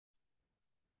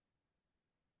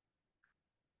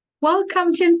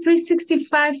Welcome, Gen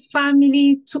 365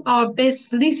 family, to our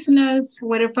best listeners,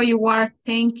 wherever you are.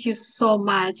 Thank you so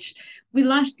much. We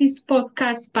launched this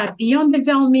podcast by Beyond the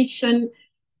Veil Mission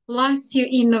last year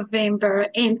in November,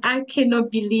 and I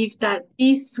cannot believe that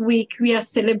this week we are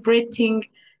celebrating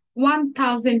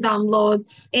 1,000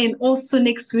 downloads, and also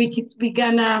next week we're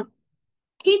gonna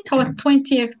hit our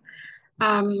 20th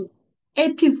um,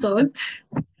 episode.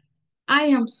 I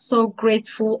am so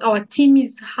grateful. Our team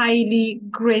is highly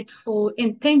grateful.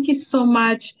 And thank you so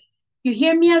much. You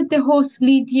hear me as the host,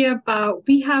 Lydia, but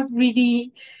we have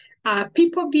really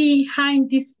people behind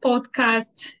this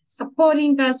podcast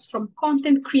supporting us from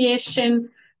content creation,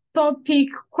 topic,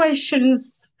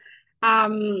 questions,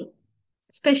 um,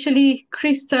 especially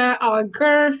Krista, our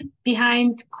girl,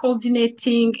 behind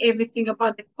coordinating everything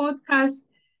about the podcast.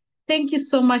 Thank you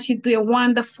so much. You do a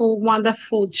wonderful,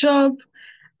 wonderful job.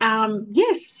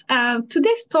 Yes,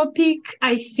 today's topic,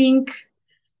 I think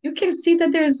you can see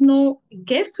that there is no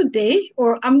guest today,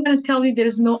 or I'm going to tell you there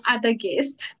is no other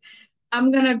guest.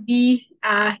 I'm going to be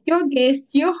your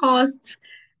guest, your host,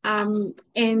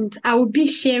 and I will be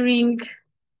sharing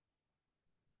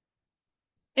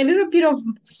a little bit of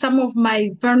some of my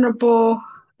vulnerable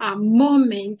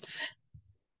moments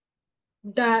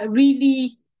that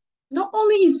really not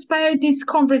only inspired this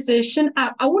conversation.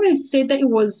 I wouldn't say that it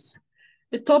was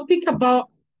the topic about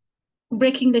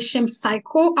breaking the shame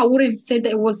cycle. I wouldn't say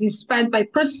that it was inspired by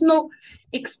personal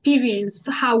experience.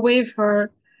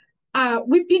 However,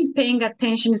 we've been paying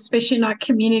attention, especially in our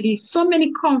community, so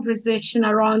many conversation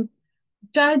around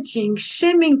judging,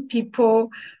 shaming people.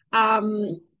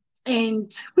 Um,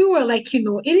 and we were like,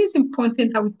 it is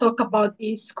important that we talk about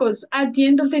this because at the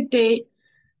end of the day,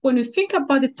 when we think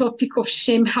about the topic of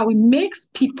shame, how it makes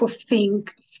people feel,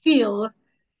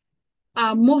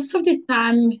 most of the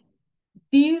time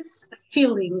these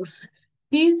feelings,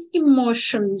 these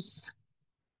emotions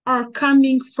are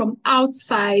coming from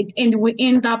outside, and we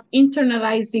end up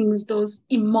internalizing those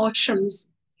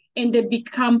emotions, and they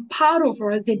become part of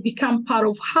us. They become part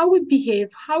of how we behave,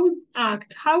 how we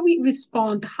act, how we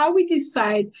respond, how we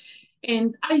decide.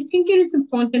 And I think it is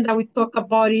important that we talk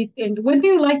about it. And whether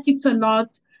you like it or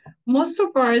not, most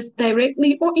of us,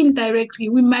 directly or indirectly,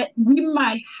 we might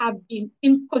have been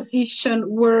in position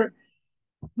where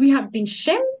we have been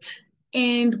shamed,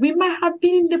 and we might have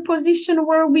been in the position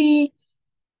where we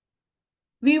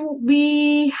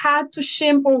had to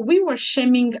shame, or we were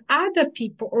shaming other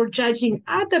people or judging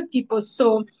other people.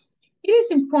 So it is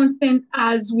important,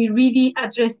 as we really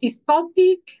address this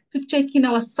topic, to check in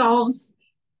ourselves.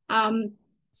 um,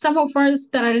 some of us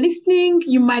that are listening,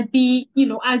 you might be,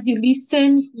 as you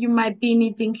listen, you might be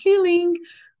needing healing,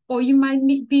 or you might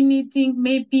be needing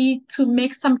maybe to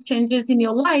make some changes in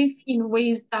your life in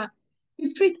ways that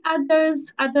you treat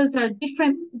others that are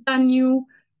different than you,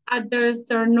 others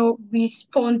that are not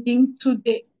responding to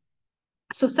the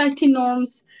society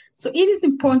norms. So it is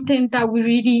important that we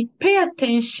really pay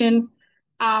attention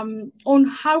on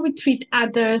how we treat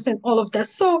others and all of that.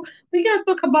 So we're going to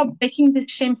talk about breaking the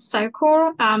shame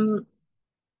cycle.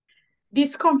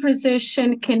 This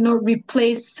conversation cannot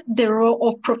replace the role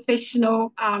of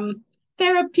professional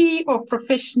therapy or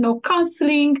professional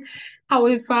counseling.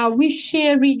 However, we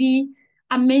share really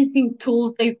amazing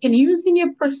tools that you can use in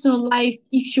your personal life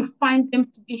if you find them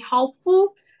to be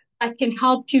helpful. That can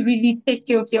help you really take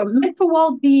care of your mental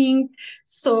well-being.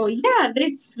 So yeah,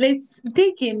 let's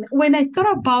dig in. When we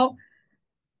thought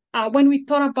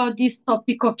about this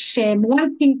topic of shame,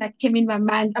 one thing that came in my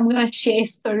mind, I'm gonna share a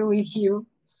story with you,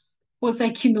 was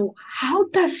like, how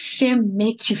does shame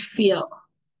make you feel?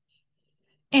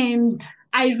 And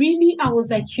I was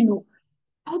like,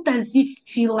 how does it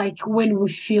feel like when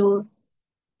we feel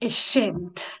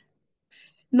ashamed?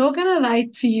 Not gonna lie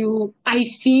to you, I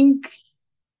think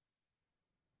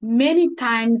many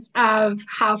times have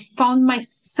found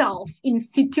myself in a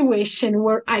situation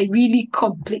where I really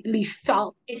completely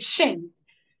felt ashamed.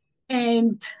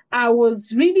 And I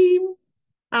was really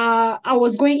I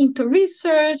was going into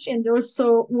research and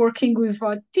also working with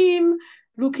a team,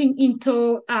 looking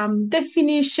into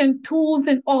definition tools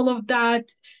and all of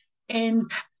that. And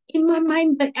in my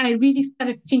mind, I really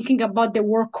started thinking about the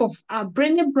work of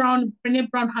Brené Brown. Brené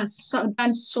Brown has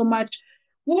done so much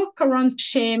work around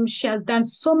shame. She has done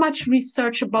so much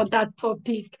research about that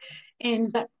topic.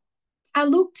 And I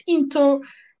looked into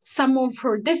some of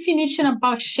her definition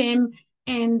about shame,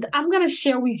 and I'm going to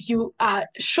share with you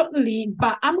shortly,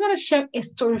 but I'm going to share a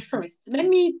story first. Let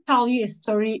me tell you a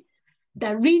story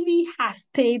that really has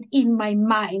stayed in my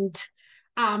mind.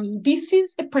 This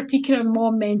is a particular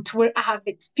moment where I have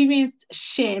experienced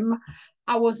shame.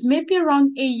 I was maybe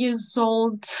around 8 years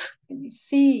old. Let me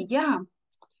see. Yeah.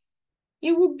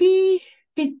 It would be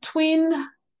between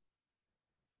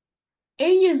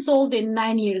 8 years old and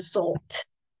 9 years old.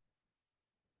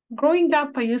 Growing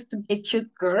up, I used to be a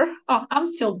cute girl. Oh, I'm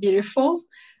still beautiful.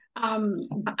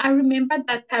 I remember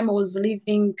that time I was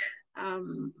living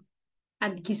um,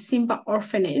 at Gisimba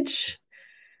Orphanage.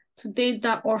 Today,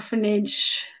 that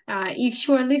orphanage, if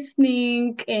you are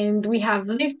listening, and we have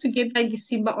lived together at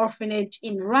Gisimba Orphanage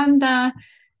in Rwanda,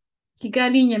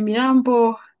 Kigali,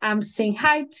 Nyamirambo, I'm saying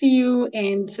hi to you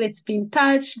and let's be in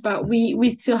touch. But we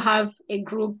still have a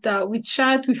group that we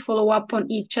chat, we follow up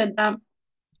on each other.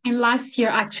 And last year,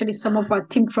 actually, some of our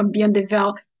team from Beyond the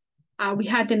Veil, we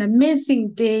had an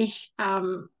amazing day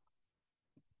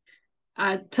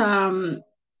at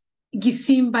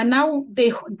Gisimba. Now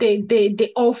they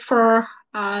offer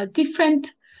different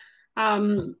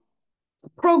um,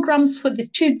 programs for the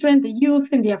children, the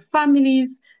youth, and their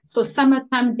families. So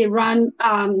summertime they run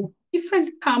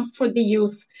different camp for the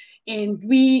youth, and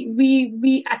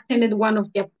we attended one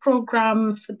of their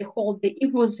program for the whole day.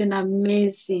 It was an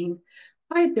amazing.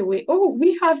 By the way, oh,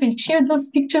 we haven't shared those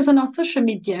pictures on our social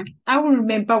media. I will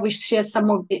remember we share some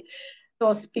of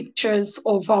those pictures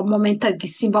of our moment at the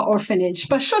Simba orphanage.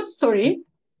 But short story,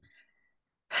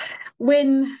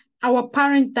 when our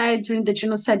parent died during the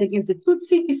genocide against the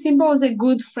Tutsi, Simba was a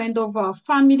good friend of our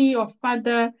family, our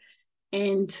father,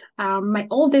 and my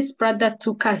oldest brother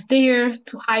took us there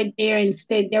to hide there and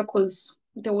stay there because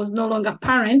there was no longer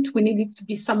parent. We needed to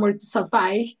be somewhere to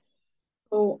survive.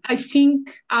 So I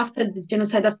think after the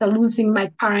genocide, after losing my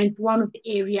parent, one of the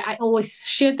area, I always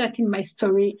share that in my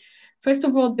story. First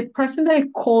of all, the person that I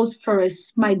called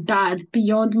first, my dad,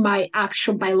 beyond my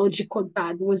actual biological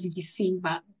dad, was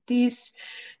Gisimba. This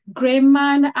gray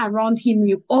man around him,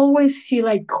 you always feel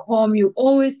like home, you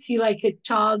always feel like a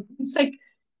child. It's like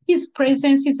his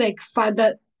presence is like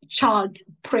father child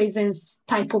presence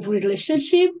type of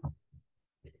relationship.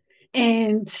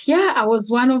 And yeah, I was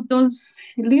one of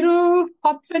those little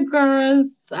popular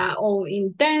girls, all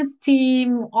in dance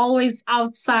team, always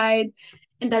outside.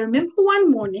 And I remember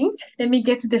one morning, let me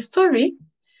get to the story.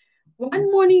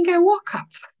 One morning I woke up.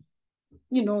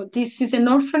 You know, this is an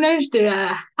orphanage. There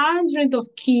are hundreds of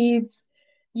kids,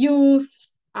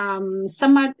 youth,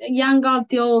 some young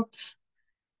adults,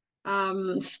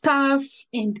 staff,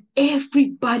 and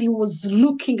everybody was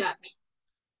looking at me.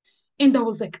 And I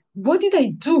was like, what did I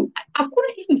do? I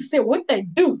couldn't even say what I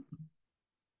do.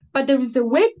 But there is a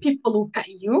way people look at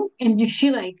you and you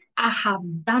feel like I have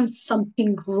done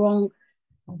something wrong.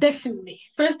 Definitely.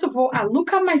 First of all, I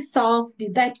look at myself.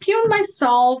 Did I pee on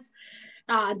myself?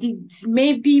 Did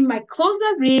maybe my clothes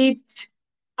are ripped?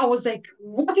 I was like,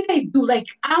 what did I do? Like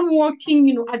I'm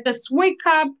working, I just wake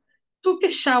up, took a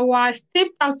shower,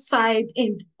 stepped outside,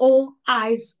 and all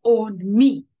eyes on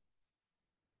me.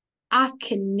 I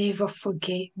can never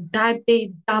forget that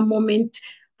day, that moment.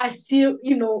 I still,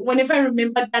 whenever I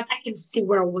remember that, I can see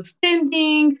where I was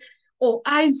standing, or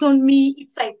eyes on me.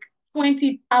 It's like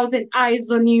 20,000 eyes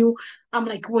on you. I'm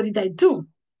like, what did I do?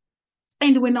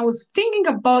 And when I was thinking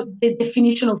about the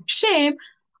definition of shame,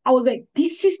 I was like,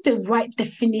 this is the right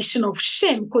definition of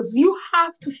shame because you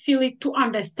have to feel it to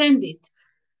understand it.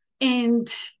 And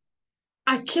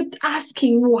I kept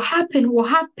asking what happened, what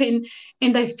happened.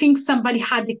 And I think somebody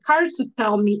had the courage to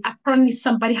tell me. Apparently,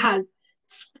 somebody had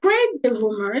spread the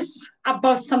rumors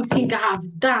about something I have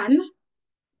done.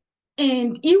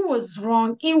 And it was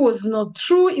wrong. It was not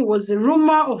true. It was a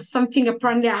rumor of something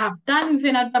apparently I have done with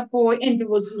another boy, and it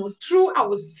was not true. I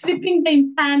was sleeping the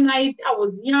entire night. I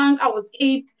was young. I was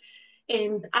 8.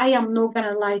 And I am not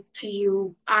going to lie to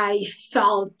you. I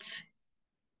felt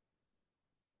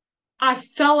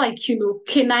like,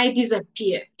 can I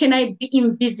disappear? Can I be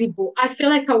invisible? I feel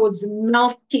like I was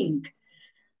melting.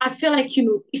 I feel like,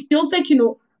 it feels like,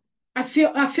 I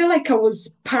feel like I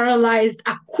was paralyzed.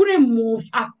 I couldn't move.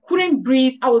 I couldn't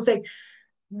breathe. I was like,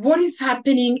 what is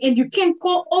happening? And you can't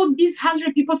call all these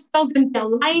 100 people to tell them they're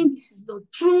lying. This is not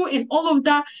true. And all of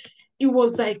that. It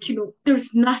was like,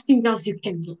 there's nothing else you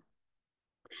can do.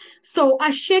 So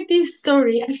I shared this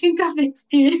story. I think I've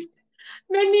experienced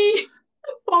many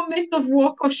moment of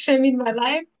walk of shame in my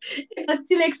life. And I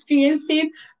still experience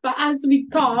it. But as we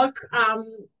talk,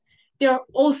 there are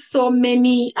also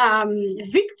many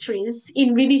victories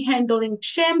in really handling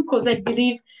shame because I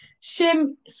believe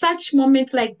shame, such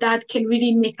moment like that can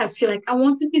really make us feel like I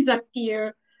want to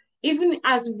disappear. Even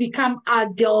as we become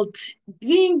adult,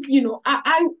 being,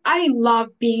 I love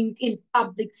being in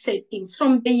public settings.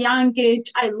 From the young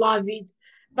age, I love it.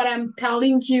 But I'm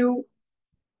telling you,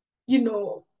 you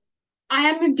know, I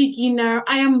am a beginner,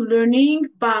 I am learning,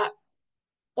 but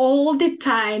all the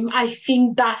time I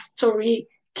think that story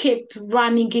kept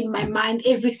running in my mind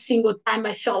every single time.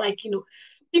 I felt like,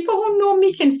 people who know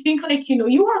me can think like,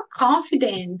 you are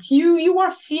confident, you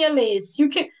are fearless, you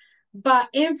can, but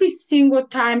every single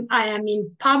time I am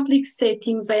in public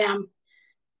settings, I am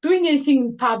doing anything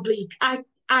in public,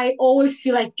 I always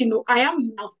feel like, I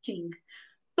am melting.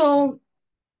 So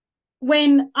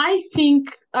when I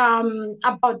think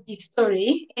about this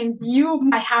story, and you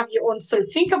might have your own story,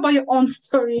 think about your own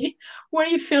story where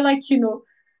you feel like,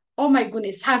 oh my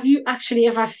goodness, have you actually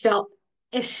ever felt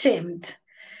ashamed?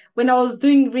 When I was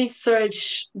doing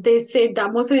research, they said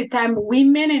that most of the time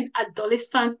women and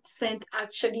adolescents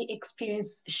actually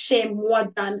experience shame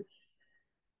more than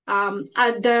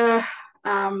other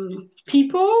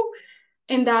people.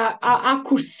 And I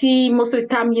could see most of the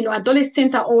time,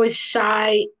 adolescents are always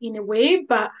shy in a way,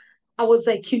 but I was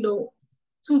like, to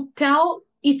tell,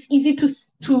 it's easy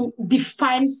to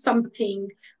define something,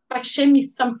 but shame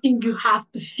is something you have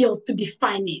to feel to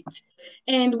define it.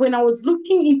 And when I was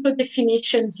looking into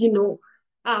definitions,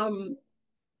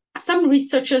 some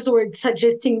researchers were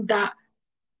suggesting that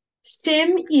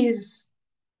shame is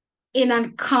an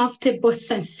uncomfortable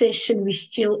sensation we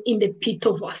feel in the pit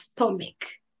of our stomach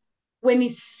when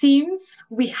it seems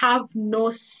we have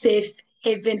no safe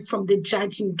haven from the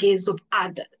judging gaze of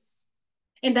others.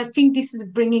 And I think this is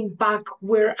bringing back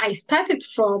where I started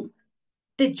from,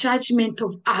 the judgment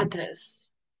of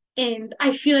others. And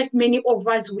I feel like many of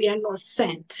us, we are not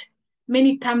sent.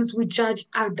 Many times we judge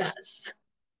others.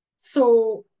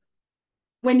 So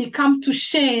when it comes to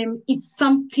shame, it's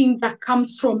something that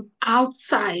comes from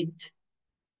outside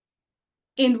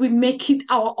and we make it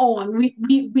our own. We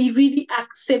really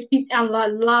accept it and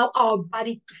allow our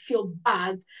body to feel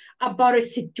bad about a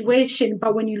situation.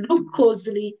 But when you look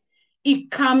closely,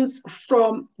 it comes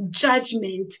from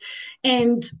judgment.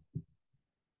 And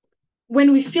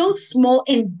when we feel small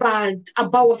and bad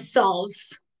about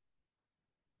ourselves,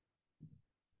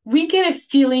 we get a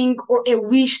feeling or a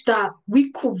wish that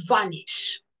we could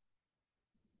vanish.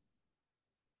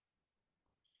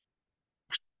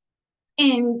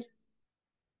 And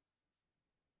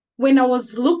when I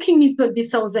was looking into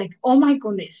this, I was like, oh my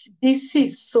goodness, this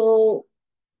is so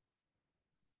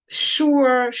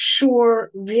sure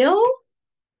real.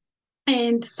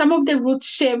 And some of the root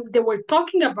shame they were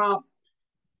talking about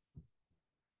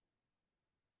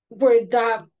were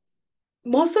that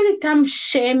most of the time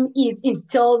shame is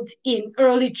instilled in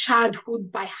early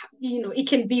childhood by, it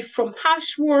can be from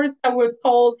harsh words that we're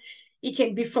told, it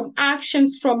can be from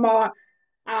actions from our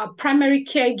primary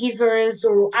caregivers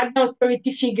or other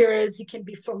authority figures, it can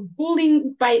be from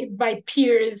bullying by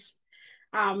peers,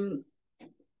 um,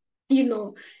 you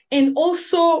know, and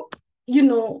also,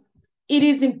 it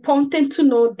is important to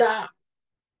know that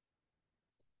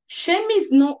shame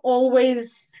is not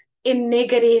always a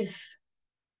negative,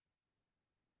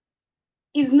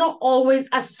 is not always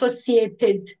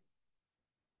associated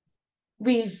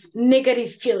with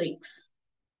negative feelings.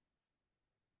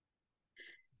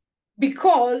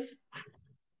 Because,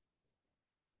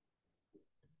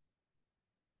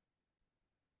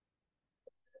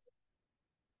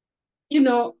 you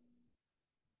know,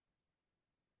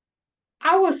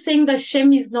 I was saying that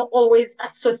shame is not always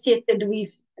associated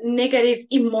with negative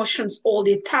emotions all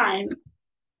the time.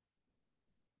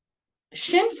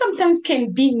 Shame sometimes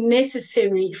can be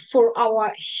necessary for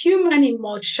our human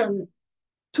emotion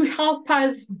to help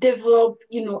us develop,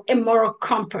 a moral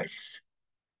compass.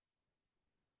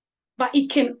 But it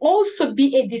can also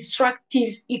be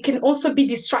destructive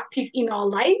in our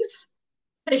lives,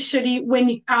 especially when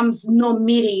it comes not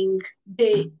meeting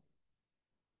the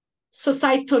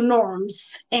societal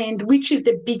norms, and which is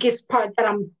the biggest part that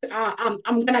I'm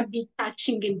gonna be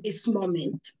touching in this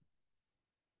moment.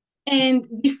 And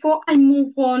before I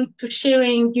move on to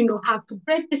sharing, how to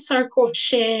break the circle of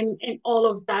shame and all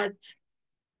of that,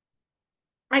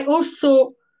 I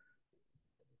also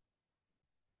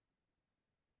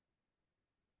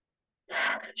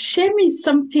shame is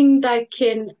something that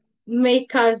can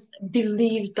make us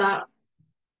believe that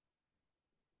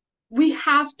we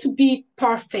have to be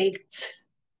perfect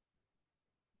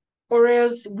or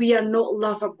else we are not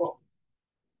lovable.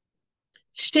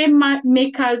 Shame might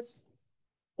make us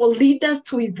or lead us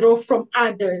to withdraw from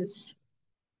others.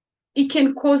 It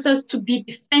can cause us to be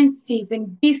defensive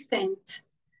and distant.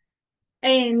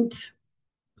 And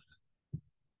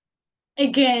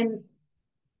again,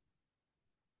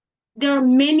 there are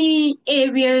many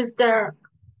areas that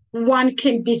one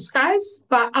can discuss,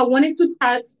 but I wanted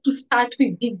to start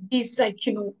with these, like,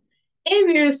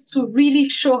 areas to really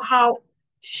show how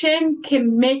shame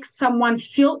can make someone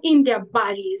feel in their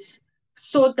bodies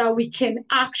so that we can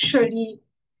actually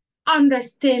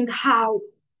understand how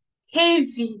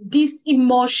heavy this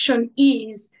emotion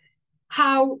is,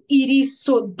 how it is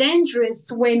so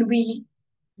dangerous when we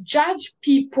judge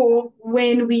people,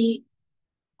 when we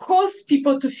cause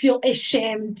people to feel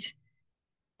ashamed.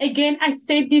 Again, I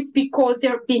say this because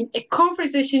there have been a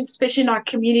conversation, especially in our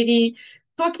community,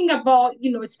 talking about,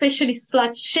 especially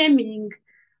slut shaming,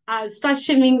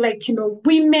 like,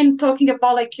 women, talking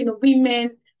about, like,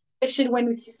 women, especially when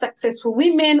we see successful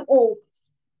women, or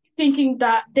thinking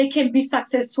that they can be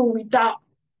successful without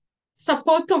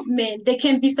support of men. They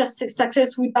can be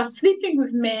successful without sleeping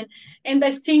with men. And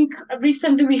I think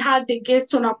recently we had the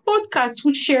guest on our podcast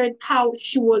who shared how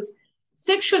she was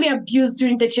sexually abused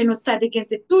during the genocide against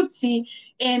the Tutsi.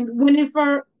 And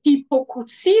whenever people could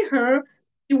see her,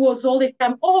 it was all the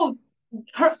time, oh,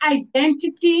 her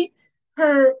identity,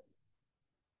 her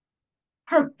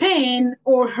her pain,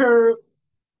 or her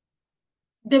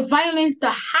the violence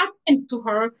that happened to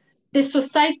her, the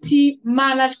society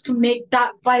managed to make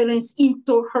that violence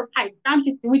into her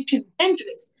identity, which is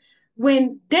dangerous.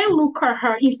 When they look at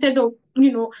her, instead of,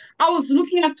 I was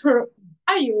looking at her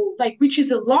bio, like, which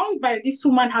is a long bio. This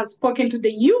woman has spoken to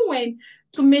the UN,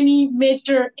 to many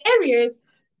major areas,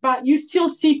 but you still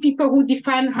see people who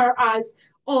define her as,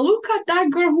 oh, look at that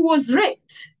girl who was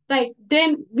raped. Like,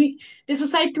 then the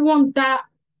society want that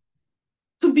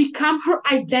to become her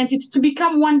identity, to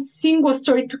become one single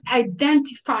story to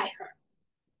identify her.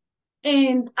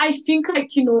 And I think, like,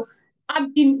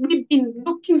 we've been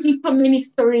looking into many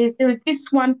stories. There is this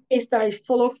one case that I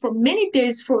follow for many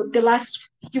days for the last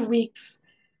few weeks.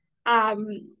 Um,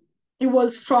 it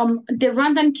was from the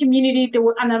Rwandan community. They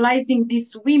were analyzing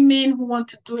these women who want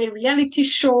to do a reality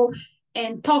show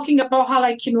and talking about how,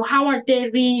 like, how are they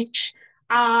rich?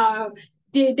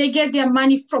 They get their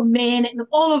money from men and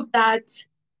all of that,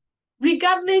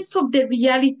 regardless of the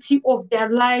reality of their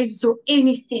lives or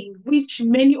anything, which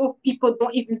many of people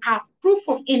don't even have proof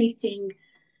of anything.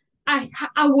 I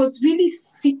was really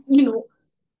sick,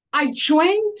 I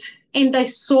joined and I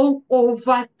saw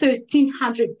over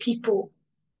 1,300 people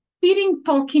sitting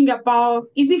talking about,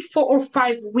 is it 4 or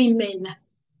 5 women?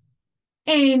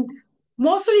 And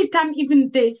most of the time,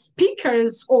 even the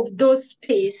speakers of those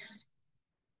space,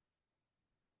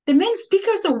 the main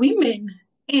speakers are women.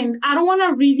 And I don't want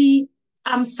to really,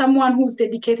 I'm someone who's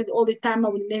dedicated all the time. I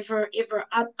will never, ever,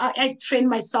 I train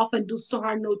myself and do so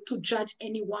hard not to judge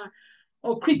anyone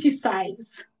or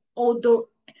criticize, although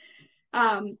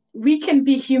we can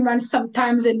be human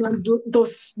sometimes and not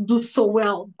do so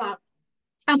well. But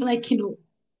I'm like,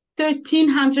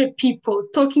 1,300 people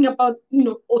talking about,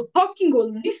 or talking or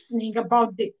listening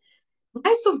about the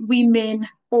lives of women,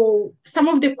 or some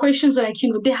of the questions are like,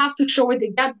 they have to show where they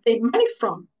got their money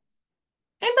from.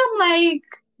 And I'm like,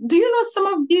 do you know some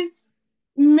of these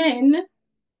men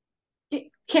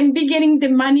can be getting the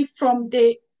money from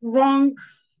the wrong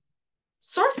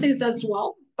sources as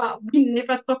well, but we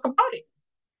never talk about it.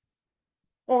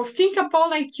 Or think about,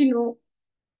 like,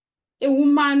 a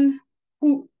woman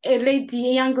a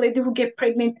young lady who get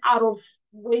pregnant out of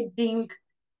wedding,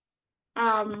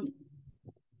 um,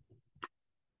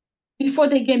 before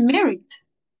they get married.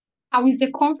 How is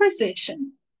the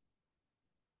conversation?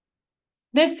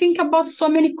 They think about so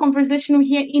many conversations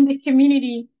here in the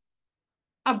community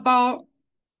about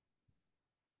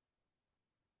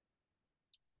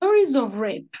stories of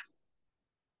rape,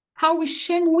 how we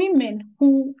shame women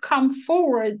who come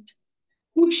forward,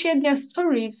 who share their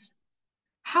stories,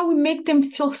 how we make them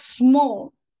feel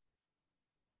small.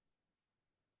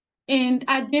 And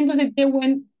at the end of the day,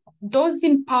 when those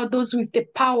in power, those with the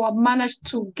power, manage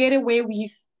to get away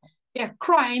with their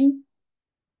crime,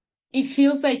 it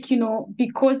feels like,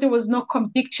 because there was no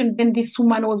conviction, then this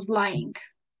woman was lying.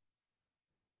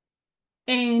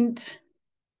 And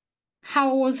how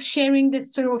I was sharing the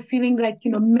story of feeling like,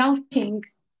 melting.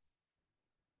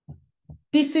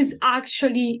 This is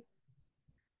actually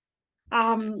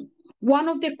one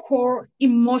of the core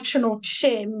emotion of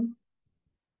shame,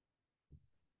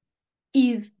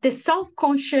 is the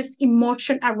self-conscious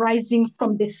emotion arising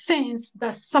from the sense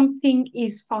that something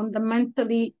is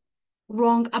fundamentally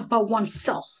wrong about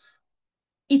oneself.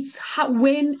 It's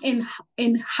when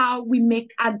and how we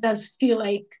make others feel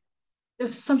like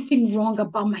there's something wrong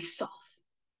about myself.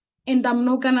 And I'm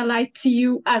not gonna lie to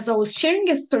you, as I was sharing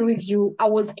a story with you, I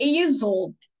was 8 years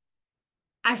old.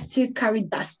 I still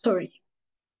carried that story.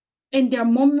 And there are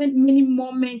many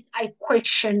moments I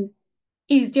question,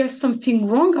 is there something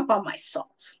wrong about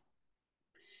myself?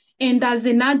 And as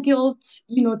an adult,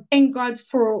 thank God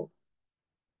for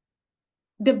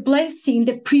the blessing,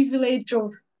 the privilege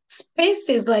of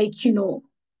spaces like,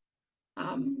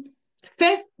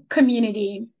 faith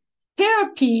community,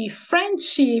 therapy,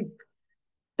 friendship,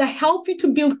 that help you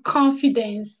to build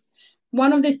confidence.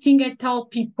 One of the things I tell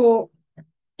people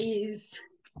is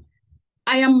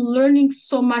I am learning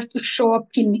so much to show up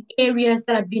in areas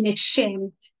that I've been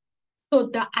ashamed so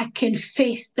that I can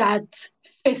face that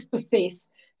face to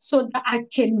face, so that I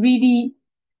can really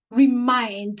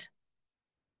remind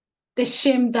the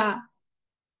shame that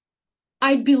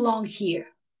I belong here.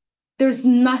 There's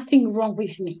nothing wrong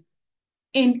with me.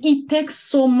 And it takes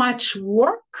so much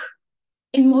work.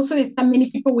 And most of the time, many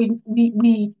people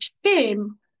we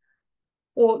shame,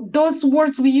 or those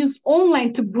words we use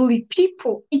online to bully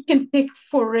people, it can take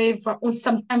forever, or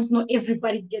sometimes not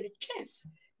everybody get a chance.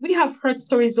 We have heard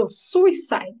stories of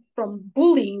suicide from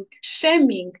bullying,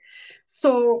 shaming.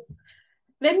 So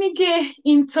let me get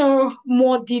into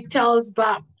more details,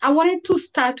 but I wanted to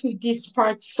start with this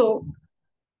part so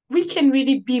we can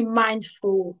really be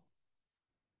mindful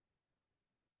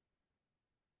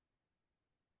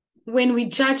when we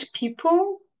judge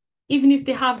people, even if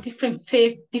they have different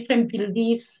faith, different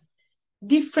beliefs,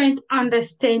 different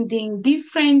understanding,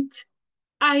 different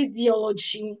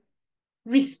ideology.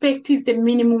 Respect is the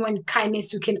minimum, and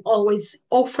kindness you can always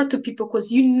offer to people,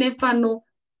 because you never know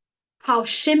how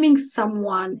shaming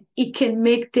someone, it can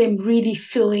make them really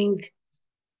feeling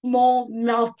more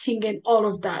melting and all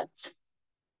of that.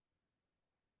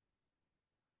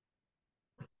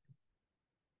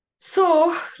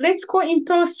 So let's go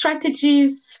into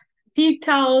strategies,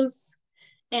 details,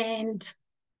 and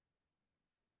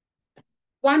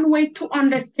one way to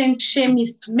understand shame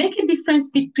is to make a difference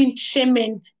between shame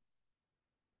and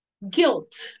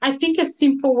guilt. I think a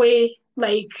simple way,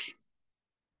 like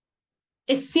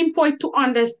a simple way to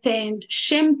understand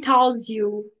shame tells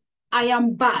you, I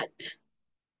am bad,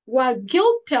 while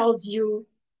guilt tells you,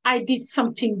 I did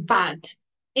something bad.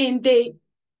 And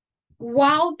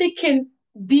while they can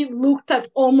be looked at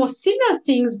almost similar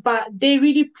things, but they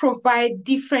really provide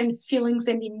different feelings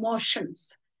and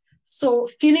emotions. So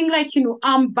feeling like,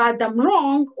 I'm bad, I'm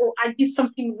wrong, or I did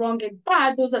something wrong and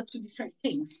bad, those are two different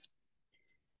things.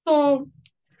 So,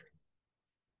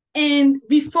 and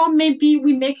before maybe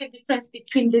we make a difference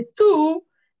between the two,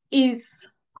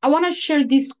 is I want to share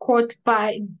this quote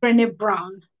by Brené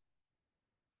Brown.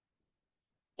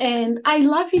 And I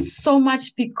love it so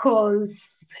much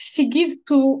because she gives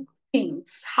two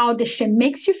things: how the shame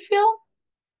makes you feel,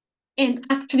 and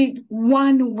actually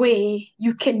one way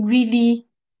you can really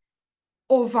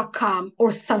overcome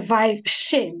or survive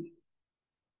shame.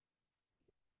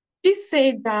 She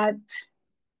said that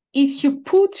if you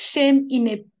put shame in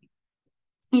a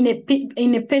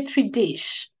petri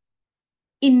dish,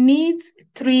 it needs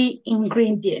three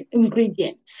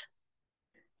ingredients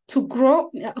to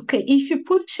grow. Okay, if you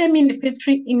put shame in a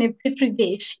petri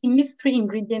dish, it needs three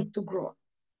ingredients to grow.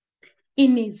 It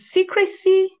needs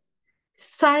secrecy,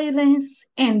 silence,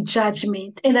 and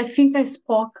judgment. And I think I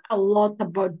spoke a lot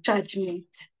about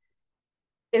judgment,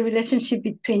 the relationship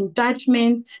between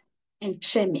judgment and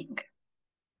shaming.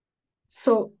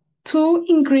 So two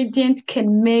ingredients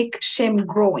can make shame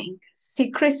growing: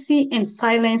 secrecy and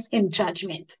silence and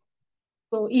judgment.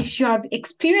 So if you have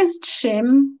experienced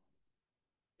shame,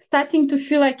 starting to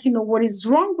feel like, what is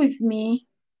wrong with me,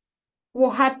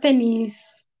 what happens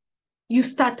is you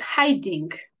start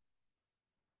hiding.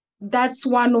 That's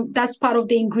part of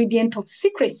the ingredient of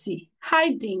secrecy: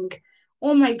 hiding.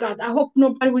 Oh my God, I hope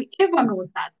nobody will ever know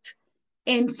that.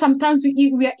 And sometimes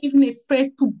we are even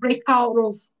afraid to break out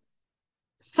of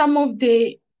some of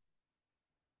the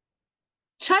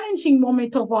challenging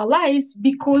moments of our lives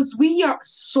because we are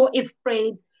so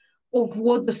afraid of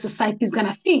what the society is going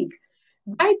to think.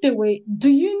 By the way, do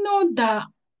you know that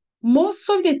most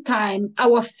of the time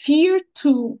our fear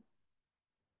to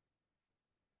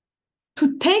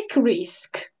take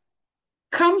risk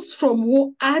comes from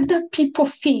what other people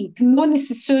think, not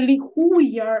necessarily who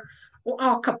we are or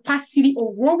our capacity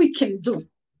or what we can do.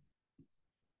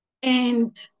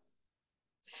 And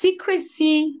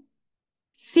secrecy,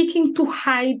 seeking to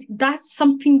hide, that's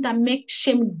something that makes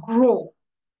shame grow.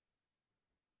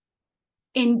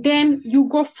 And then you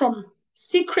go from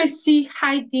secrecy,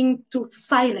 hiding, to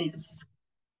silence.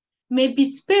 Maybe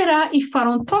it's better if I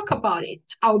don't talk about it.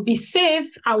 I'll be safe.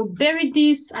 I'll bury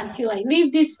this until I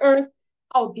leave this earth.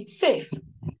 I'll be safe.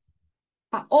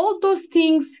 But all those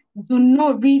things do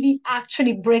not really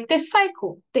actually break the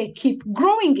cycle. They keep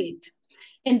growing it.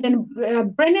 And then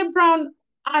Brené Brown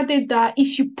added that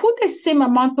if you put the same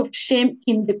amount of shame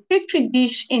in the petri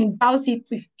dish and douse it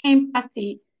with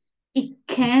empathy, it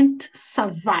can't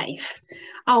survive.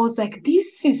 I was like,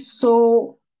 this is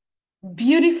so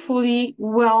beautifully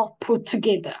well put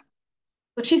together.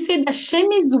 But she said that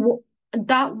shame is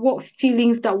that what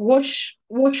feelings that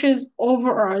washes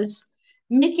over us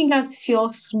making us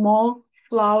feel small,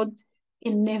 flawed,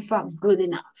 and never good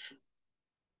enough.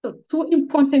 So two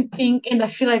important things, and I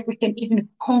feel like we can even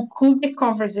conclude the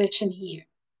conversation here.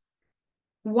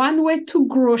 One way to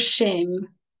grow shame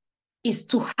is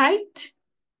to hide,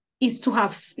 is to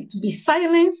be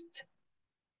silenced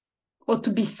or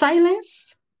to be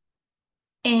silenced,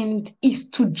 and is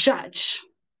to judge.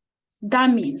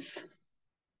 That means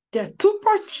there are two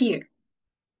parts here.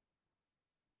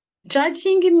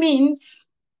 Judging means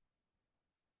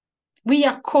we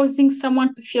are causing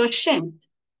someone to feel ashamed.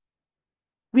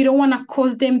 We don't want to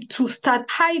cause them to start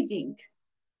hiding.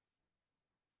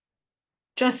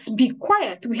 Just be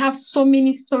quiet. We have so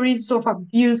many stories of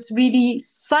abuse really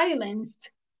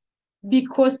silenced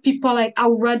because people like, I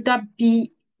would rather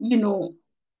be,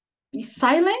 be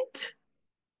silent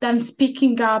than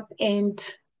speaking up and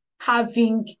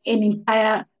having an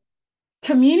entire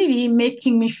community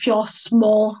making me feel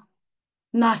small,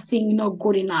 nothing, not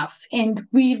good enough. And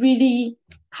we really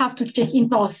have to check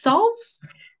into ourselves.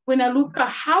 When I look at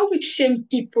how we shame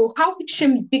people, how we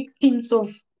shame victims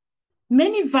of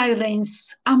many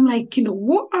violence, I'm like,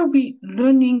 what are we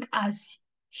learning as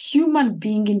human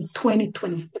being in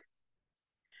 2020?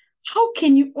 How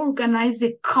can you organize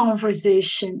a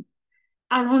conversation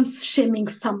around shaming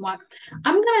someone?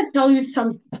 I'm going to tell you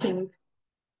something.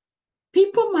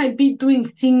 People might be doing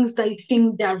things that you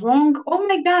think they're wrong. Oh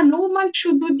my God, no man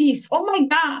should do this. Oh my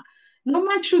God, no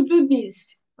man should do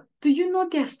this. Do you know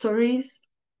their stories?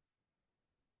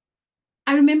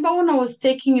 I remember when I was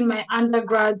taking in my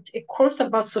undergrad a course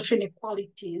about social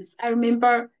inequalities. I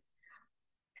remember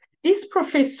this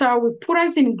professor would put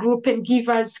us in a group and give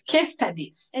us case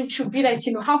studies and she'd be like,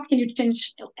 how can you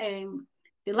change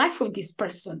the life of this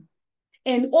person?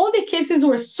 And all the cases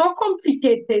were so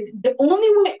complicated. The only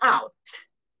way out,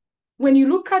 when you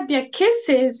look at their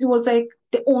cases, it was like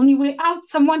the only way out,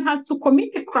 someone has to commit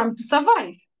a crime to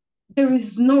survive. There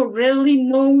is really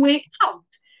no way out.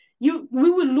 We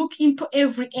will look into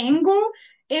every angle.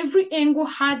 Every angle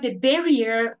had a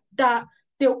barrier that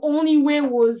the only way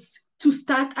was to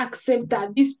start accept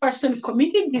that this person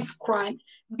committed this crime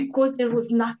because there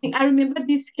was nothing. I remember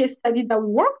this case study that we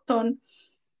worked on.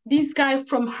 This guy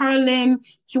from Harlem,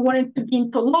 he wanted to be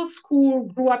into law school,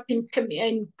 grew up in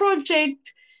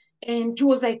project, and he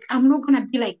was like, I'm not gonna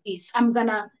be like this. I'm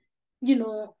gonna,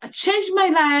 change my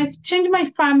life, change my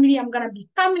family. I'm gonna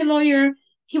become a lawyer.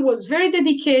 He was very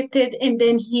dedicated, and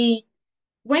then he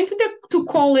went to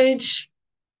college.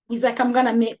 He's like, I'm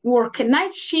gonna work a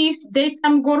night shift,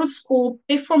 daytime, go to school,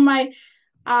 pay for my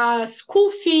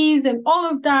school fees and all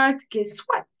of that. Guess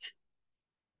what?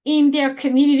 In their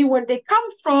community where they come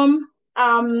from,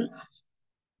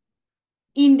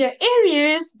 in their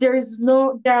areas, there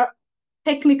are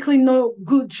technically no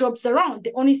good jobs around.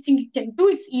 The only thing you can do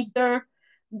is either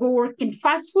go work in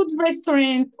fast food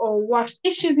restaurant or wash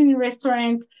dishes in a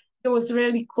restaurant. There was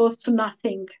really close to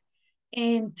nothing.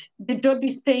 And the job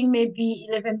is paying maybe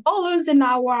 $11 an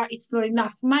hour. It's not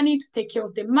enough money to take care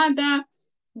of the mother,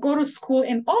 go to school,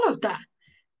 and all of that.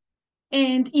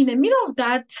 And in the middle of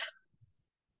that,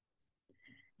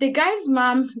 the guy's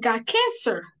mom got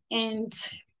cancer. And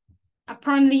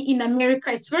apparently in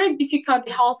America, it's very difficult.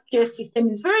 The healthcare system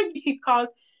is very difficult.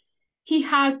 He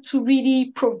had to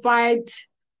really provide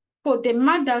for the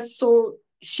mother so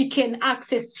she can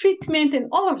access treatment and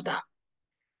all of that.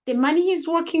 The money he's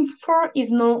working for is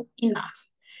not enough.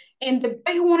 And the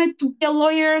guy who wanted to be a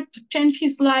lawyer to change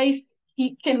his life,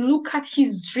 he can look at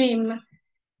his dream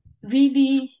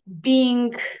really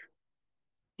being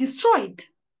destroyed.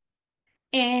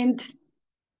 And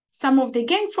some of the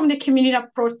gang from the community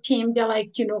approached him. They're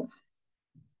like,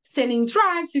 selling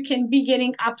drugs, you can be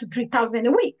getting up to 3,000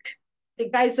 a week. The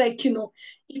guy's like,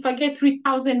 if I get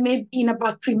 3,000 maybe in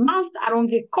about 3 months, I don't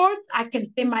get caught. I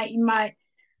can pay my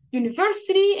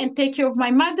university and take care of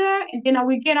my mother, and then I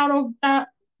will get out of the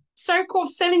circle of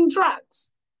selling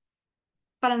drugs.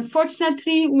 But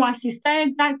unfortunately, once he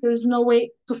started that, there's no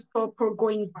way to stop or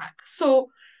going back. So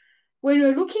when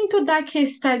you're looking to that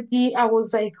case study, I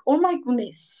was like, oh my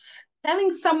goodness,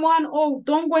 telling someone, oh,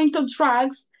 don't go into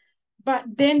drugs, but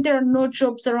then there are no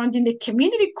jobs around in the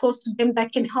community close to them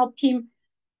that can help him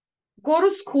go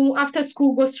to school, after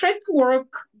school, go straight to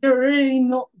work. There are really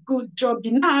not good job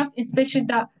enough, especially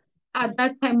that at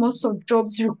that time, most of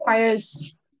jobs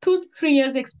requires 2 to 3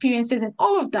 years experiences and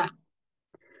all of that.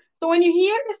 So when you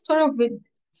hear the story of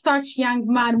such young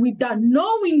man without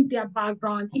knowing their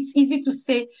background, it's easy to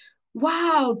say,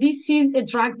 wow, this is a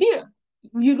drug dealer.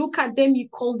 You look at them, you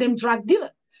call them drug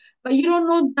dealer. But you don't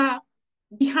know that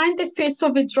behind the face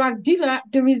of a drug dealer,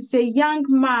 there is a young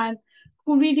man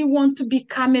who really want to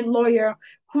become a lawyer,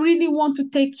 who really want to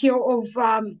take care of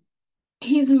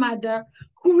his mother,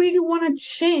 who really want to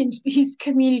change his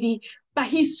community, but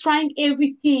he's trying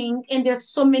everything and there's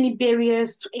so many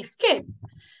barriers to escape.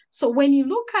 So when you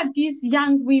look at these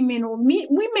young women or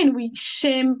women with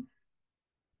shame,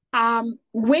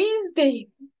 ways they,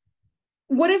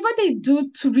 whatever they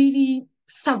do to really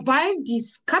survive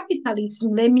this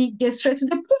capitalism, let me get straight to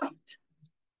the point.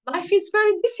 Life is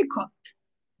very difficult.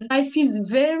 Life is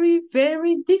very,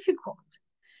 very difficult.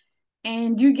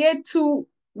 And you get to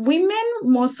women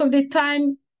most of the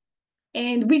time,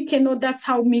 and we can know that's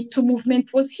how Me Too movement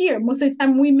was here. Most of the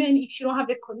time, women, if you don't have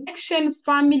a connection,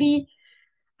 family,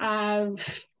 uh,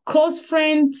 close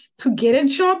friends, to get a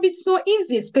job, it's not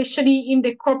easy, especially in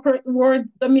the corporate world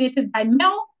dominated by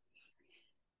male.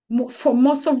 For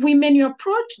most of women you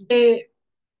approach,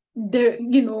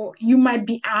 you might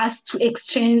be asked to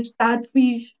exchange that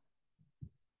with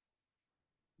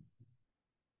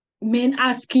men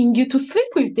asking you to sleep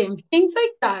with them, things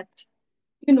like that.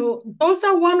 Those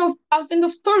are one of thousands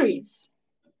of stories.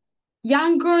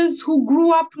 Young girls who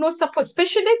grew up no support,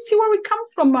 especially, let's see where we come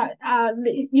from.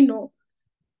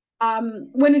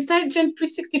 When we started Gen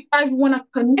 365, we want to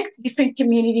connect different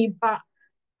community, but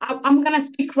I'm going to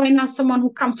speak right now, someone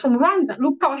who comes from Rwanda.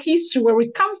 Look our history, where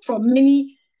we come from.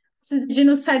 Since the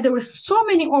genocide, there were so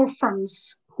many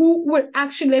orphans who were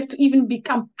actually left to even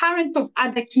become parents of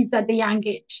other kids at a young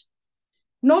age.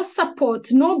 No support,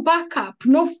 no backup,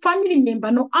 no family member,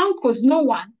 no uncles, no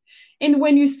one. And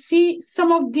when you see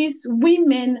some of these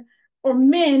women or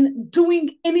men doing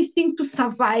anything to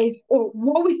survive, or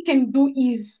what we can do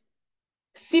is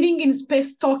sitting in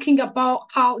space talking about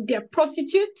how they're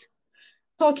prostitutes,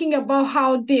 talking about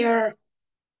how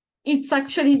it's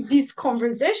actually this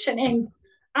conversation. And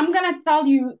I'm gonna tell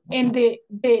you, and the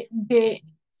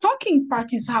talking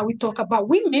part is how we talk about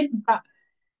women, but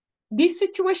this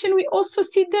situation, we also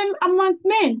see them among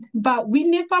men, but we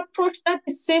never approach that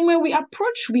the same way we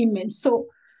approach women. So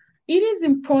it is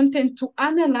important to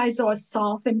analyze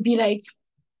ourselves and be like,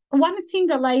 one thing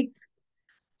I like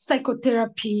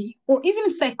psychotherapy or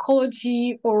even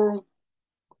psychology or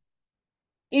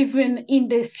even in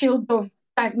the field of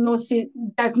diagnosing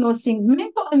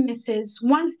mental illnesses,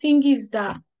 one thing is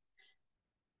that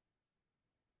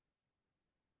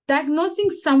diagnosing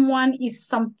someone is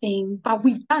something, but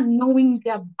without knowing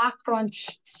their background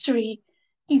history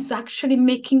is actually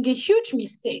making a huge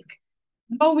mistake.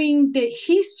 Knowing the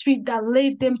history that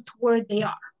led them to where they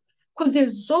are. Because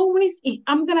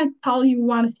I'm going to tell you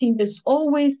one thing, there's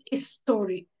always a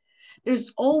story.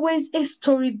 There's always a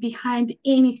story behind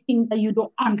anything that you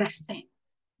don't understand.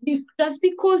 Just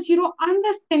because you don't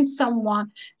understand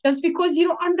someone, just because you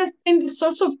don't understand the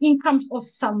source of income of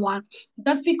someone,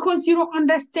 just because you don't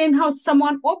understand how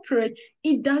someone operates,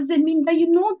 it doesn't mean that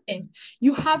you know them.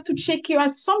 You have to check your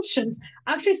assumptions.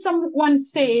 Actually, someone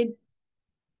said,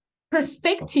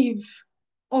 perspective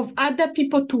of other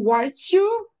people towards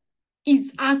you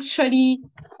is actually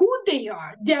who they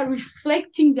are. They are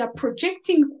reflecting, they're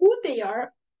projecting who they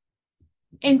are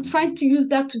and trying to use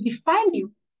that to define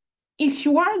you. If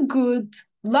you are good,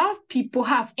 love people,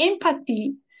 have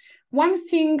empathy, one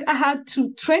thing I had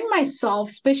to train myself,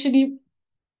 especially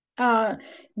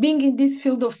being in this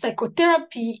field of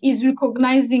psychotherapy, is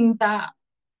recognizing that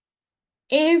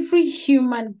every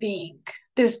human being,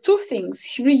 there's two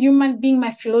things. Every human being,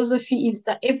 my philosophy is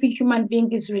that every human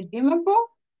being is redeemable,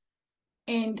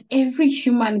 and every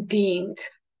human being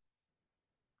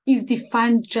is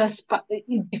defined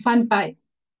by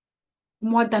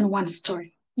more than one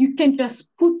story. You can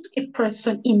just put a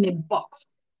person in a box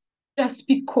just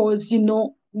because you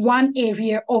know one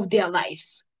area of their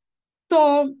lives.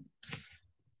 So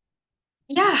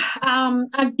yeah,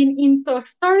 I've been into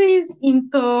stories,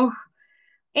 into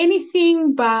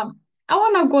anything, but I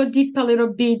want to go deep a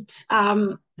little bit.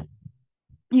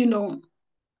 You know,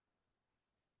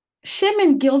 shame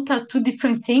and guilt are two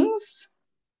different things.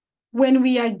 When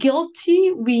we are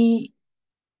guilty,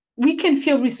 we can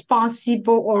feel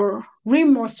responsible or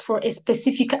remorse for a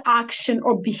specific action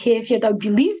or behavior that we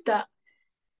believe that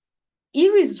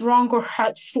it is wrong or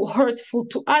hurtful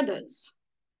to others.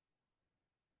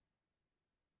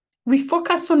 We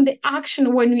focus on the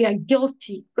action when we are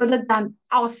guilty rather than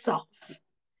ourselves.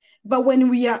 But when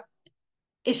we are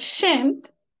ashamed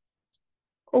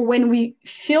or when we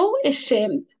feel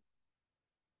ashamed,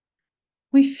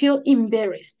 we feel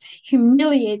embarrassed,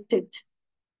 humiliated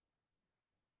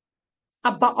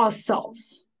about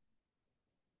ourselves.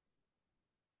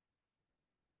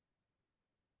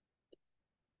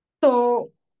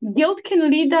 So guilt can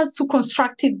lead us to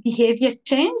constructive behavior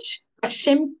change, but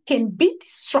shame can be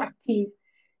destructive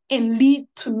and lead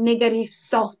to negative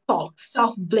self-talk,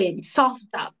 self-blame,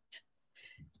 self-doubt.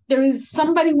 There is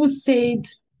somebody who said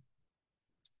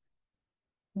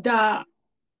that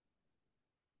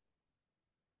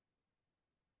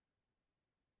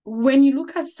when you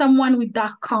look at someone with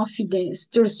that confidence,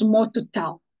 there's more to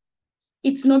tell.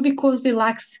 It's not because they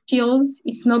lack skills.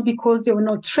 It's not because they were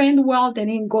not trained well. They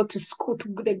didn't go to school, to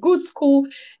the good school.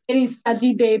 They didn't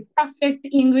study the perfect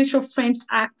English or French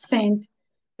accent.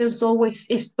 There's always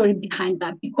a story behind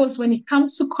that. Because when it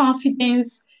comes to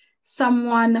confidence,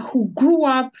 someone who grew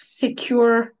up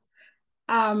secure,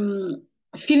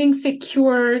 feeling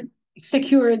secured,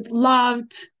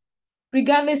 loved,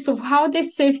 regardless of how they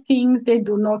say things, they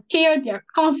do not care. They are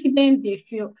confident. They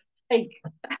feel like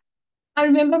I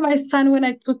remember my son when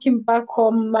I took him back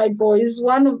home,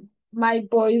 one of my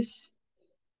boys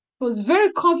was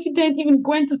very confident, even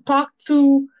going to talk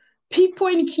to people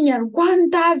in Kenya,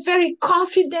 Rwanda, very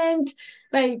confident.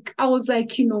 Like, I was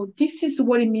like, this is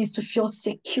what it means to feel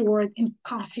secure and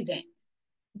confident.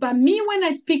 But me, when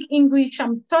I speak English,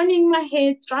 I'm turning my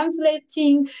head,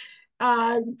 translating,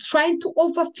 trying to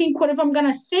overthink whatever I'm going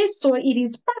to say so it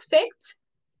is perfect.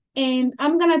 And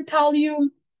I'm going to tell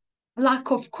you,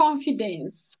 lack of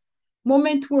confidence,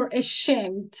 moment we're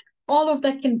ashamed, all of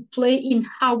that can play in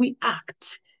how we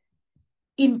act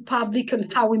in public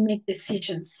and how we make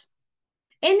decisions.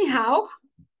 Anyhow,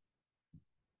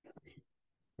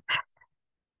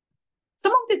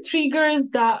 some of the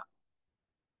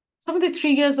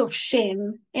triggers of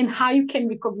shame and how you can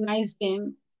recognize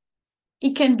them,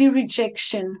 it can be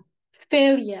rejection,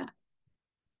 failure,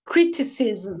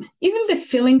 criticism, even the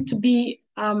feeling to be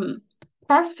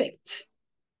perfect.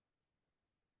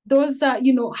 Those are,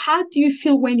 how do you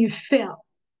feel when you fail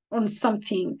on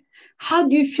something? How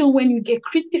do you feel when you get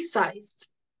criticized?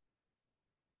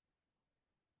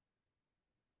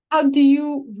 How do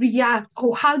you react,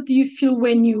 or how do you feel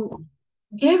when you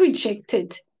get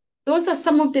rejected? Those are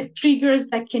some of the triggers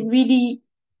that can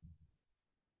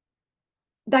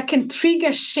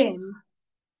trigger shame,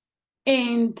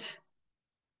 and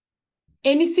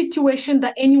any situation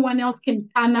that anyone else can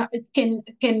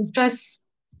just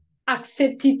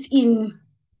accept it in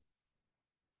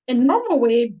a normal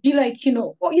way, be like,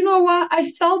 oh, you know what, I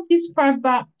felt this part,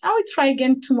 but I will try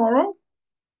again tomorrow.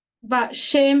 But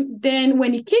shame, then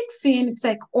when it kicks in, it's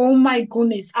like, oh my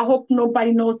goodness, I hope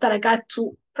nobody knows that I got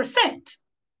 2%.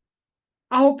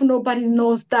 I hope nobody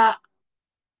knows that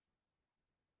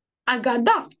I got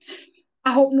dumped.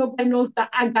 I hope nobody knows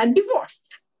that I got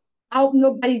divorced. I hope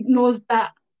nobody knows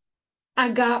that I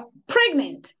got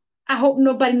pregnant. I hope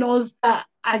nobody knows that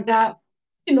I got,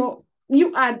 you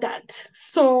add that.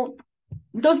 So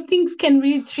those things can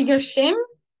really trigger shame.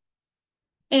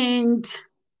 And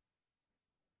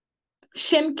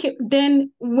shame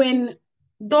then when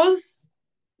those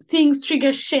things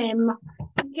trigger shame,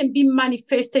 it can be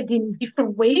manifested in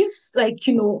different ways, like,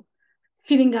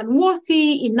 feeling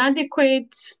unworthy,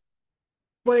 inadequate,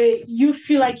 where you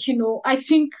feel like, I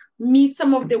think me,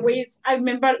 some of the ways I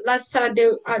remember last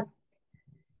Saturday at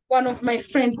one of my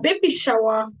friends' baby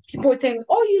shower, people were saying,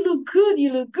 oh, you look good,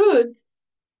 you look good.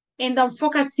 And I'm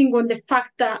focusing on the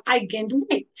fact that I gained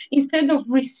weight instead of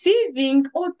receiving,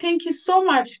 oh, thank you so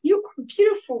much. You are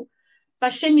beautiful.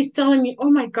 But Shane is telling me,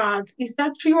 oh my God, is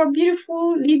that true? You are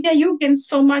beautiful? Lydia, you gained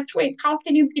so much weight. How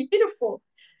can you be beautiful?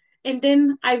 And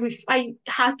then I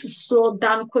had to slow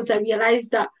down because I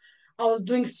realized that I was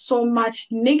doing so much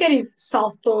negative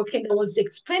self-talk, and I was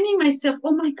explaining myself,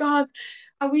 oh my God,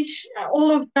 I wish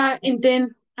all of that. And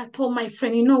then I told my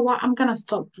friend, you know what, I'm going to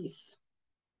stop this.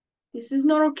 This is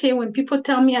not okay. When people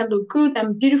tell me I look good,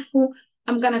 I'm beautiful,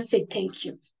 I'm going to say thank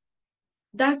you.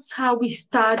 That's how we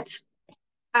start,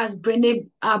 as Brené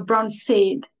Brown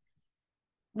said,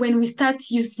 when we start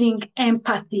using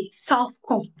empathy,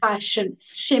 self-compassion,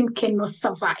 shame cannot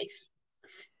survive.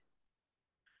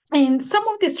 And some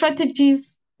of the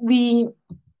strategies before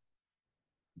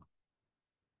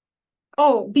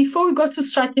we go to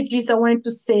strategies, I wanted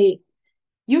to say,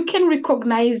 you can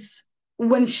recognize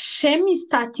when shame is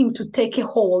starting to take a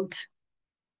hold.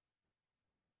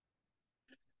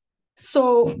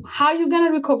 So how you're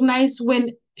going to recognize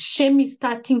when shame is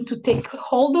starting to take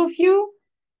hold of you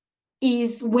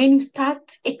is when you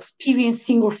start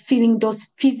experiencing or feeling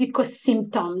those physical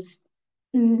symptoms,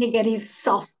 negative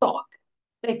self-talk.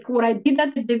 Like what I did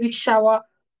at the baby shower.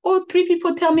 Oh, 3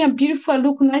 people tell me I'm beautiful, I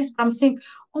look nice, but I'm saying,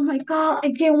 oh my God,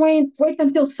 I can't wait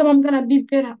until I'm going to be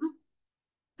better.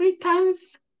 3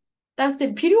 times. That's the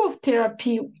beauty of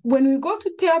therapy. When we go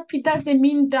to therapy, doesn't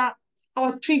mean that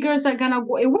our triggers are going to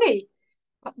go away.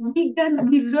 We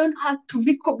learn how to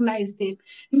recognize them.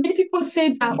 Many people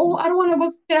say that, oh, I don't want to go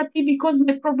to therapy because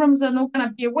my problems are not going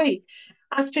to be away.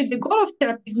 Actually, the goal of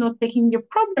therapy is not taking your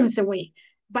problems away,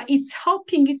 but it's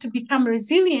helping you to become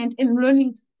resilient and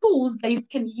learning tools that you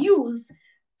can use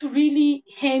to really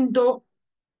handle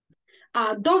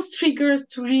those triggers,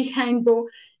 to really handle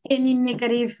any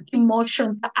negative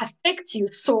emotion that affect you.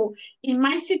 So in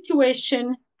my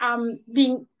situation,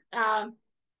 being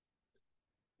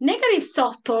negative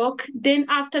self-talk, then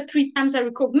after 3 times I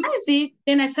recognize it,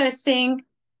 then I started saying,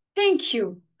 thank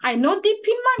you. I know deep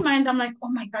in my mind, I'm like, oh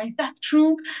my God, is that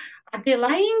true? Are they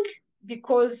lying?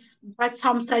 Because that's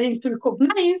how I'm starting to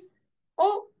recognize,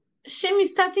 oh, shame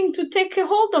is starting to take a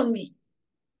hold on me.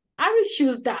 I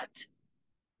refuse that.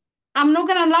 I'm not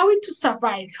going to allow it to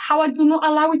survive. How I do not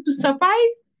allow it to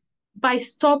survive? By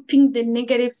stopping the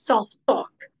negative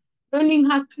self-talk, learning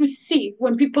how to receive.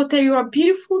 When people tell you are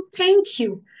beautiful, thank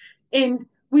you. And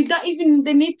without even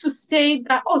the need to say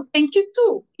that, oh, thank you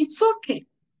too. It's okay.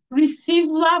 Receive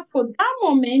love for that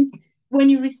moment. When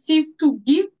you receive, to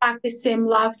give back the same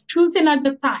love, choose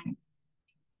another time.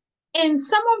 And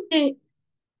some of the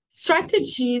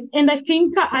strategies, and I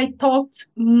think I talked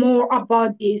more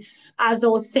about this as I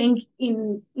was saying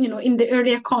in the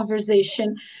earlier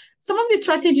conversation. Some of the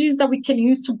strategies that we can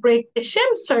use to break the shame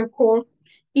circle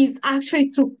is actually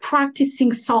through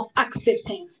practicing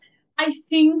self-acceptance. I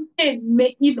think that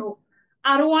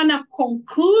I don't want to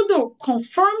conclude or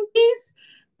confirm this,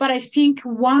 but I think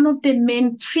one of the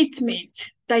main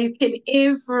treatment that you can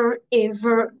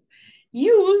ever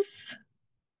use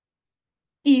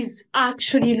is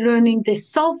actually learning the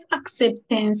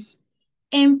self-acceptance,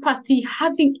 empathy,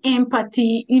 having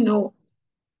empathy,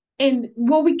 and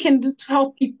what we can do to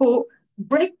help people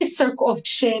break the circle of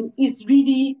shame is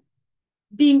really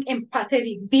being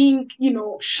empathetic, being,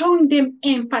 showing them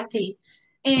empathy.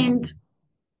 And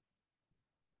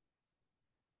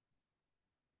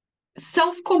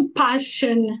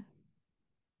self-compassion,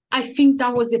 I think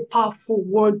that was a powerful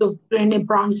word of Brené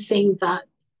Brown saying that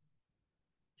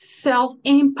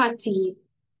self-empathy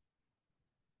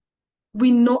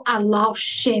will not allow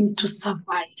shame to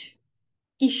survive.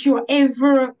 If you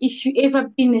ever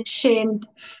been ashamed,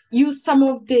 use some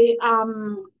of the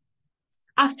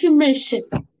affirmation.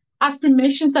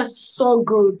 Affirmations are so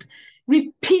good.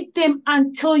 Repeat them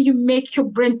until you make your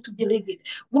brain to believe it.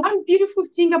 One beautiful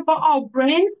thing about our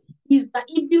brain is that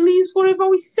it believes whatever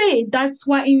we say. That's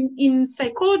why in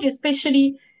psychology,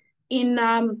 especially in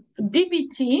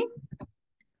DBT,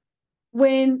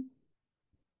 when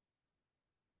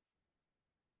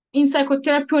in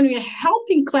psychotherapy, when we're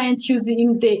helping clients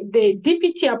using the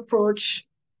DBT approach,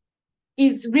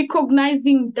 is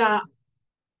recognizing that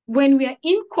when we are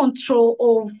in control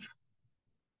of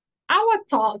our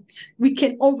thoughts, we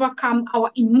can overcome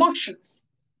our emotions.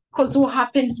 Because what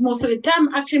happens most of the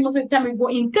time, actually, most of the time we go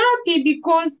in therapy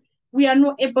because we are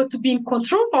not able to be in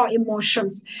control of our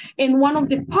emotions. And one of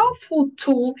the powerful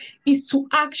tools is to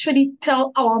actually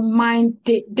tell our mind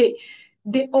the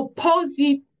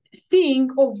opposite thing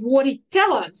of what it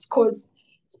tells us. Because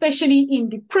especially in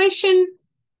depression,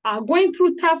 going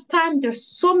through tough time, there's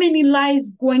so many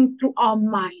lies going through our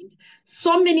mind,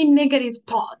 so many negative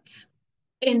thoughts.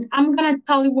 And I'm gonna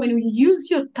tell you, when we use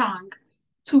your tongue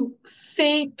to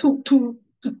say to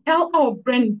tell our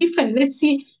brain different. Let's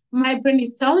see, my brain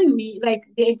is telling me, like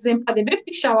the example at the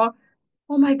baby shower,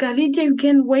 oh my God, Lydia, you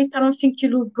gained weight. I don't think you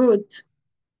look good.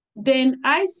 Then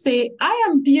I say, I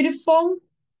am beautiful.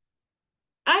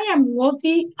 I am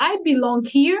worthy. I belong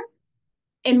here.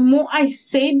 And more I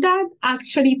say that,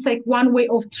 actually, it's like one way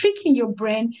of tricking your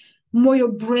brain. More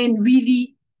your brain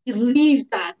really believes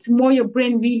that. More your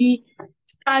brain really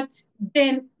starts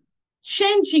then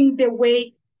changing the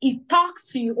way it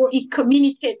talks to you or it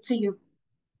communicates to you.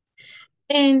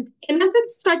 And another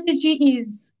strategy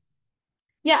is,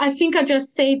 yeah, I think I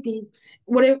just said it.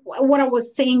 What I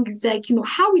was saying is like,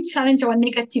 how we challenge our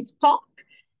negative talk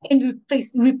and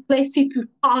replace it with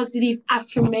positive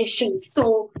affirmations.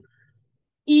 So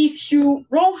if you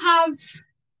don't have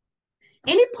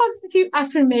any positive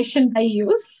affirmation I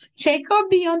use, check out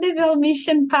Beyond the Veil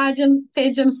Mission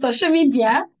page on social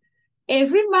media.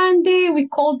 Every Monday, we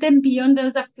call them Beyond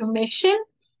those affirmation.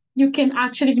 You can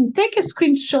actually even take a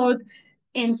screenshot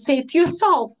and say it to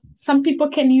yourself. Some people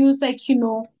can use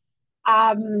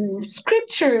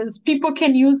scriptures. People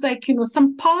can use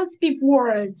some positive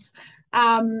words.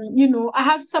 I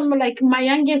have some, like my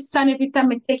youngest son, every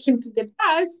time I take him to the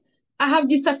bus, I have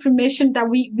this affirmation that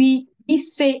we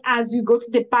say as we go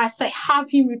to the bus. I have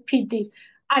him repeat this.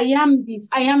 I am this.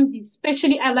 I am this.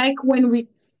 Especially I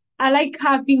like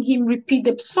having him repeat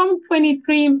the Psalm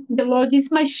 23, the Lord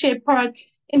is my shepherd.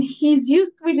 and he's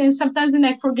used to it. And sometimes when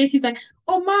I forget, he's like,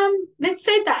 "Oh, mom, let's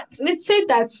say that. Let's say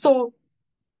that." So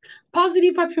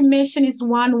positive affirmation is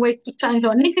one way to change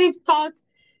our negative thoughts.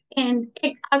 And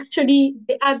actually,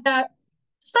 the other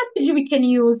strategy we can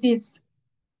use is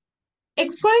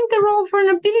exploring the role of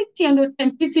vulnerability and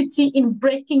authenticity in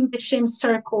breaking the shame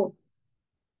circle.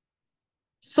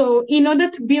 So, in order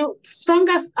to build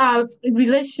stronger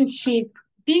relationship,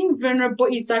 being vulnerable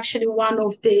is actually one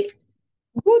of the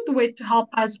good way to help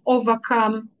us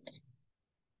overcome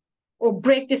or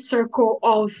break the circle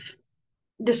of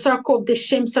the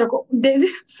shame circle.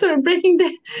 Sorry, breaking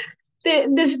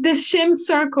the shame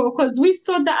circle, because we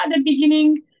saw that at the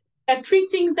beginning, three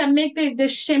things that make the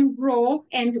shame grow,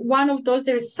 and one of those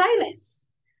there is silence.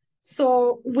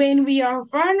 So when we are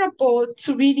vulnerable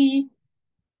to really,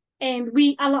 and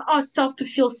we allow ourselves to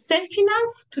feel safe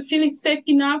enough, to feeling safe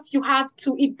enough, you have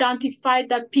to identify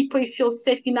that people you feel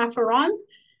safe enough around.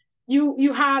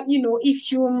 You have,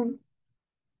 if you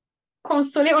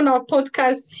Console on our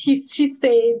podcast, she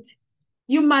said,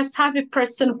 you must have a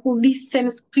person who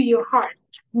listens to your heart.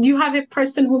 You have a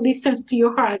person who listens to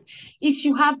your heart. If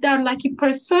you have that lucky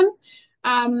person,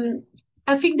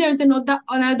 I think there's another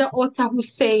author who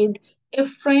said, a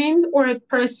friend or a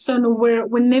person where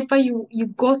whenever you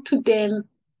go to them,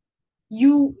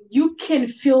 you can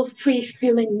feel free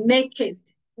feeling naked.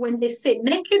 When they say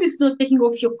naked, it's not taking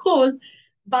off your clothes,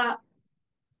 but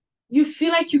you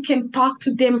feel like you can talk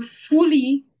to them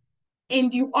fully,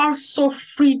 and you are so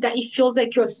free that it feels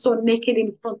like you're so naked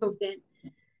in front of them.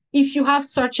 If you have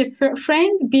such a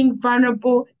friend, being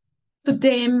vulnerable to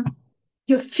them,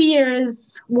 your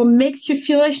fears, what makes you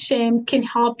feel ashamed, can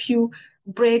help you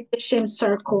break the shame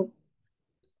circle.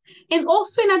 And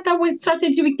also another way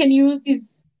strategy we can use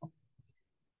is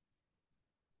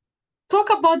talk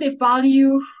about the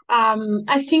value.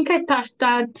 I think I touched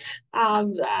that.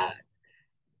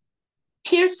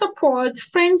 Peer support,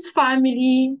 friends,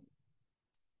 family,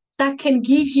 that can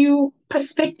give you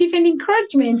perspective and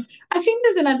encouragement. I think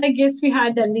there's another guest we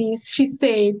had, Elise. She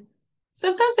said,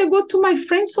 sometimes I go to my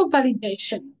friends for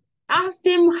validation. Ask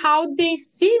them how they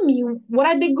see me. What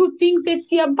are the good things they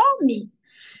see about me?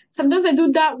 Sometimes I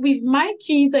do that with my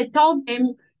kids. I tell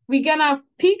them, we're going to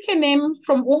pick a name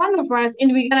from one of us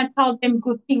and we're going to tell them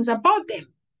good things about them.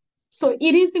 So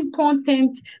it is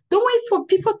important. Don't wait for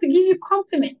people to give you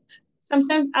compliment.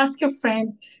 Sometimes ask your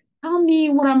friend, tell me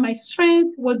what are my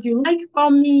strengths, what do you like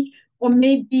about me, or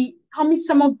maybe tell me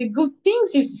some of the good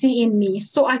things you see in me,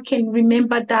 so I can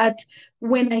remember that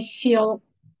when I feel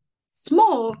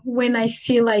small, when I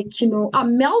feel like,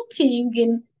 I'm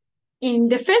melting in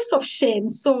the face of shame.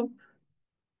 So,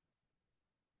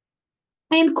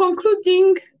 in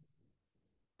concluding,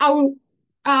 I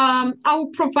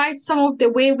will provide some of the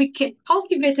way we can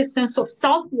cultivate a sense of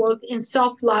self-worth and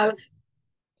self-love,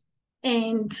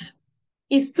 and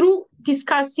is through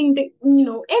discussing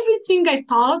everything I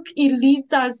talk, it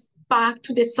leads us back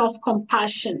to the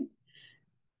self-compassion.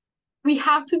 We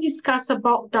have to discuss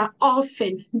about that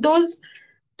often. Those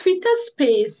Twitter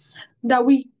space that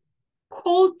we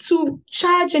call to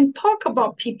charge and talk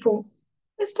about people.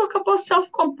 Let's talk about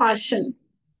self-compassion,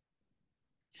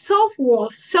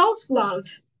 self-worth, self-love,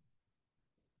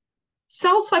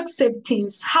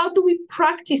 self-acceptance. How do we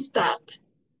practice that?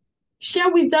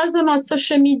 Share with us on our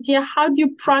social media. How do you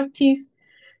practice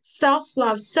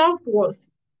self-love, self-worth?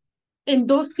 And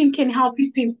those things can help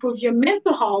you to improve your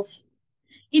mental health.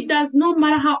 It does not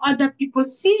matter how other people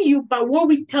see you, but what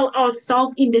we tell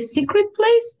ourselves in the secret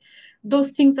place,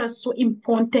 those things are so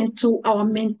important to our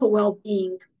mental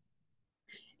well-being.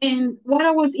 And what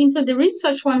I was into the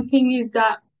research, one thing is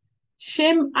that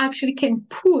shame can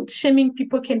put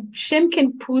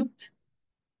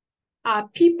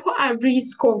people at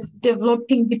risk of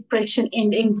developing depression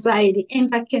and anxiety.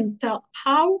 And I can tell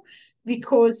how,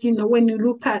 because, when you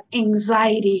look at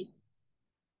anxiety,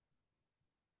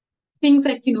 things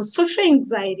like, social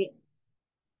anxiety,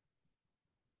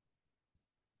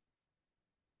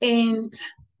 and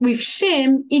with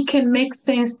shame, it can make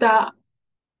sense that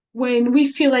when we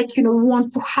feel like, we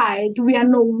want to hide, we are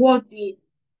not worthy,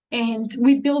 and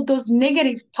we build those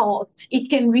negative thoughts, it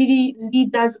can really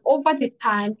lead us over the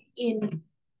time in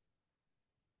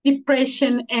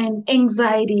depression and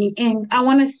anxiety. And I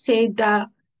want to say that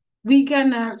we're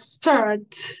gonna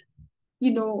start,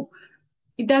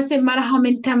 it doesn't matter how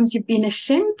many times you've been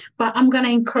ashamed, but I'm gonna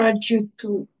encourage you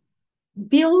to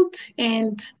build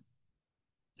and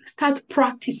start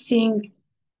practicing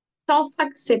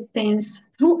self-acceptance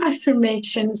through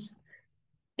affirmations,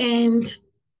 and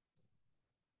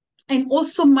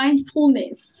also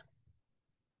mindfulness.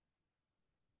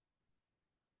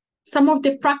 Some of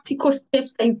the practical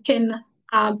steps that you can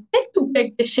take to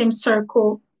break the shame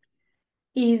circle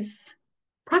is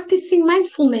practicing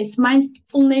mindfulness.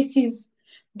 Mindfulness is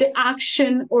the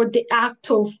action or the act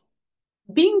of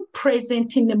being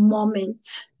present in the moment,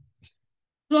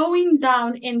 slowing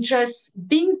down and just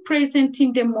being present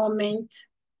in the moment,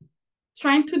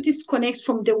 trying to disconnect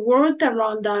from the world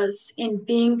around us and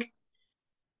being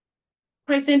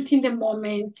present in the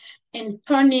moment and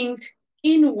turning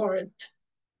inward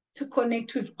to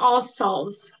connect with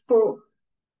ourselves. For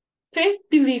faith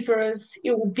believers,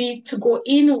 it will be to go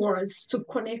inwards to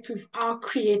connect with our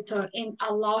Creator and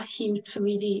allow Him to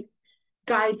really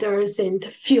guide us and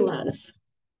fill us.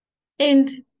 And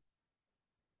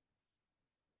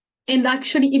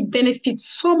actually, it benefits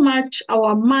so much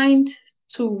our mind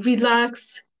to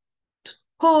relax, to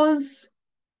pause,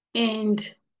 and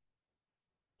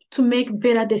to make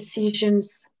better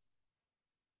decisions.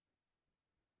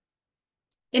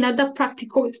 Another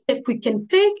practical step we can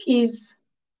take is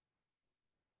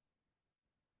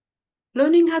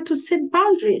learning how to set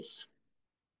boundaries.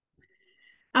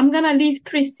 I'm going to leave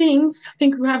 3 things. I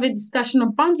think we'll have a discussion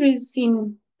of boundaries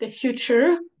in the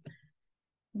future.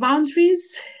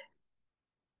 Boundaries,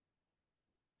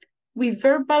 we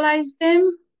verbalize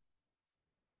them,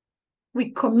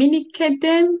 we communicate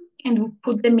them, and we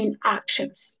put them in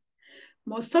actions.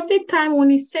 Most of the time when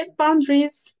you set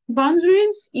boundaries,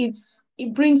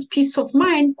 it brings peace of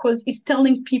mind because it's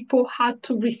telling people how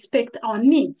to respect our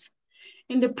needs.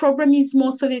 And the problem is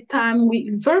most of the time we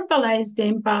verbalize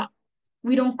them, but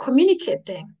we don't communicate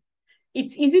them.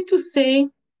 It's easy to say,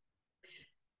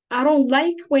 I don't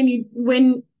like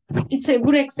when it's a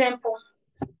good example.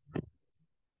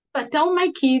 I tell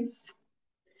my kids,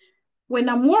 when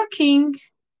I'm working,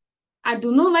 I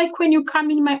do not like when you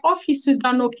come in my office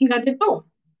without knocking at the door.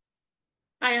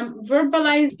 I am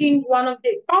verbalizing one of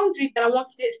the boundaries that I want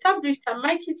to establish, that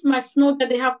my kids must know that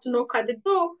they have to knock at the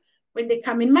door when they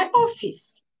come in my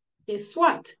office. Guess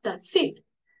what? That's it.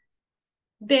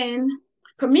 Then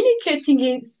communicating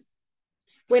is,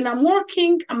 when I'm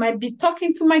working, I might be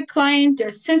talking to my client,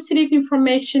 there's sensitive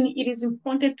information. It is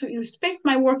important to respect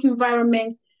my work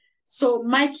environment. So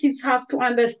my kids have to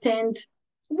understand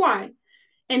why.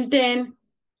 And then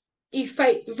if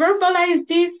I verbalize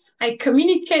this, I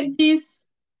communicate this,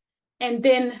 and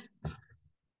then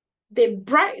they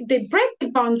break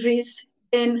the boundaries,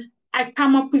 then I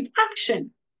come up with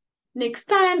action. Next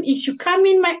time, if you come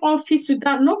in my office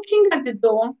without knocking at the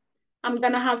door, I'm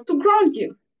going to have to ground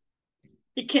you.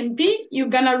 It can be you're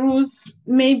going to lose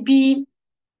maybe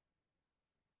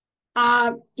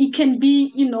it can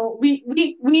be,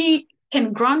 we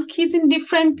can ground kids in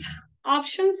different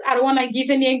options. I don't want to give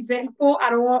any example. I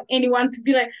don't want anyone to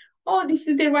be like, oh, this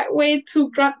is the right way to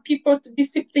ground people, to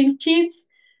discipline kids.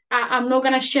 I'm not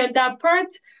going to share that part,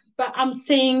 but I'm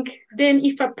saying then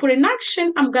if I put in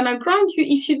action, I'm going to ground you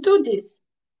if you do this.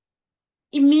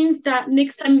 It means that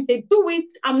next time they do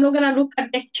it, I'm not going to look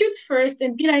at the cute first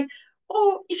and be like,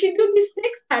 oh, if you do this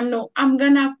next time, no, I'm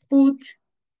going to put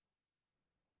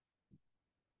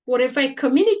whatever I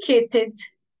communicated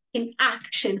in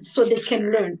action so they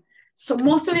can learn. So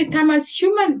most of the time as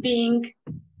human being,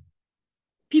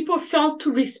 people fail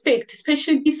to respect,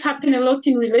 especially this happen a lot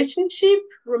in relationship,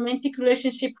 romantic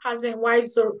relationship, husband,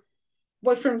 wives, or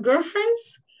boyfriend,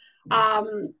 girlfriends,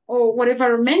 or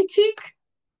whatever romantic,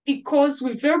 because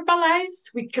we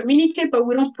verbalize, we communicate, but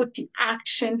we don't put in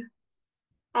action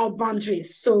our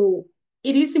boundaries. So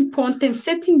it is important.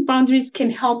 Setting boundaries can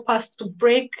help us to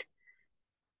break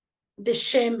the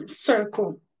shame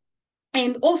circle.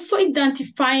 And also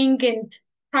identifying and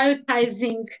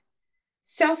prioritizing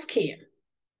self-care.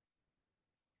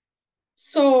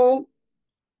 So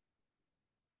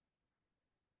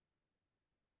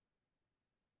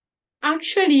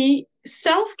actually,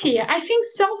 self-care, I think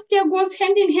self-care goes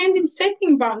hand in hand in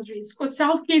setting boundaries, because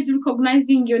self-care is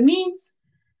recognizing your needs.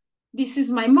 This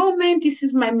is my moment, this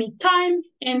is my me time,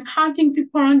 and having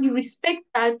people around you respect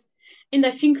that. And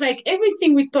I think like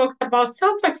everything we talked about,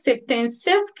 self-acceptance,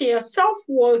 self-care,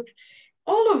 self-worth,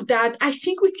 all of that, I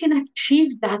think we can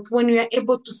achieve that when we are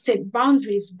able to set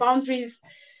boundaries. Boundaries,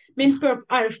 many people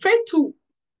are afraid to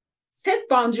set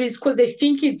boundaries because they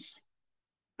think it's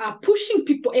pushing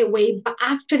people away, but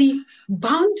actually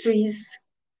boundaries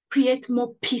create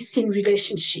more peace in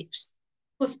relationships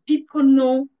because people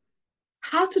know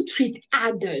how to treat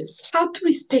others, how to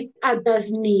respect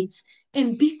others' needs,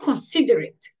 and be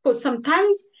considerate. Because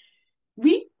sometimes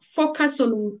we focus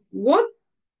on what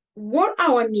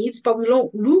our needs, but we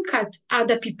don't look at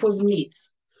other people's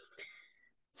needs.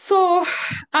 So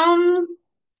the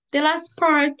last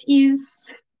part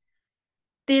is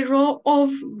the role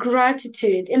of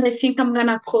gratitude. And I think I'm going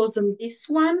to close on this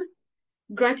one.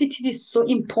 Gratitude is so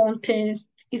important.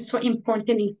 Is so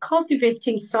important in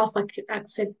cultivating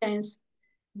self-acceptance,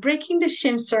 breaking the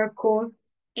shame circle,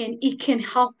 and it can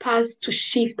help us to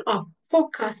shift our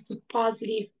focus to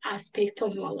positive aspect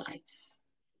of our lives.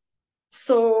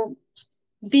 So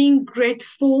being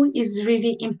grateful is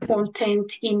really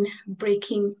important in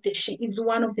breaking the shame. It's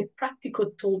one of the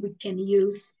practical tools we can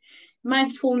use.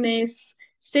 Mindfulness,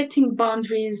 setting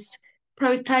boundaries,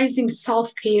 prioritizing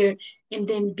self-care, and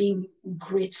then being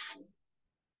grateful.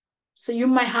 So you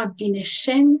might have been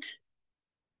ashamed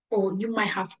or you might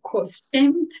have caused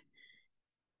shame,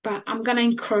 but I'm going to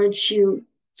encourage you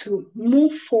to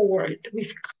move forward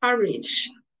with courage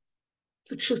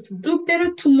to choose to do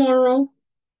better tomorrow,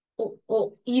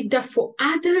 or either for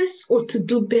others or to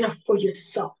do better for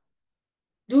yourself.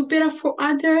 Do better for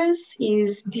others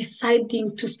is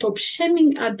deciding to stop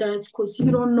shaming others because you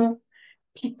don't know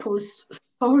people's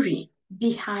story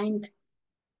behind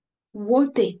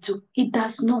what they do. It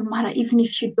does not matter, even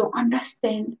if you don't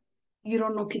understand, you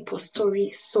don't know people's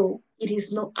story. So it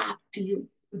is not up to you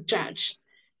to judge.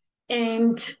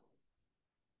 And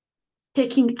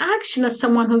taking action as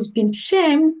someone who's been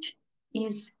shamed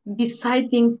is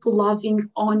deciding to loving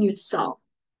on yourself,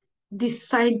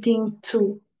 deciding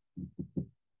to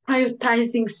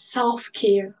prioritizing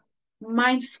self-care,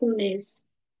 mindfulness,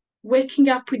 waking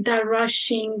up without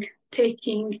rushing,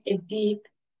 taking a deep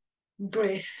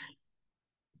breath.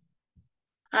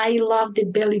 I love the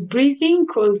belly breathing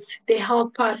because they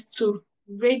help us to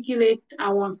regulate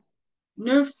our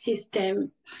nerve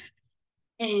system.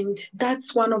 And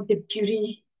that's one of the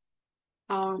beauty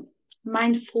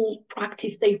mindful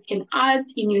practice that you can add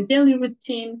in your daily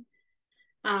routine.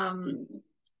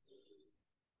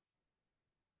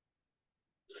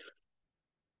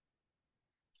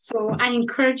 So I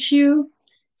encourage you,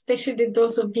 especially the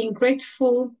dose of being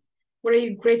grateful. What are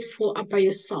you grateful about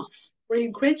yourself? What are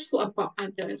you grateful about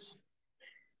others?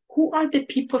 Who are the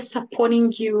people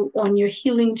supporting you on your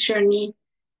healing journey?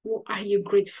 What are you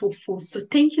grateful for? So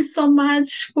thank you so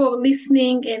much for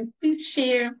listening, and please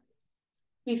share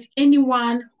with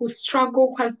anyone who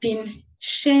struggle, who has been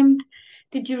shamed.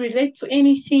 Did you relate to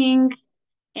anything?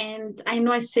 And I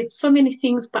know I said so many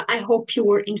things, but I hope you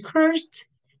were encouraged.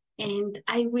 And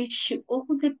I wish you all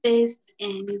the best.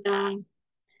 And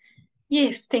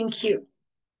yes, thank you.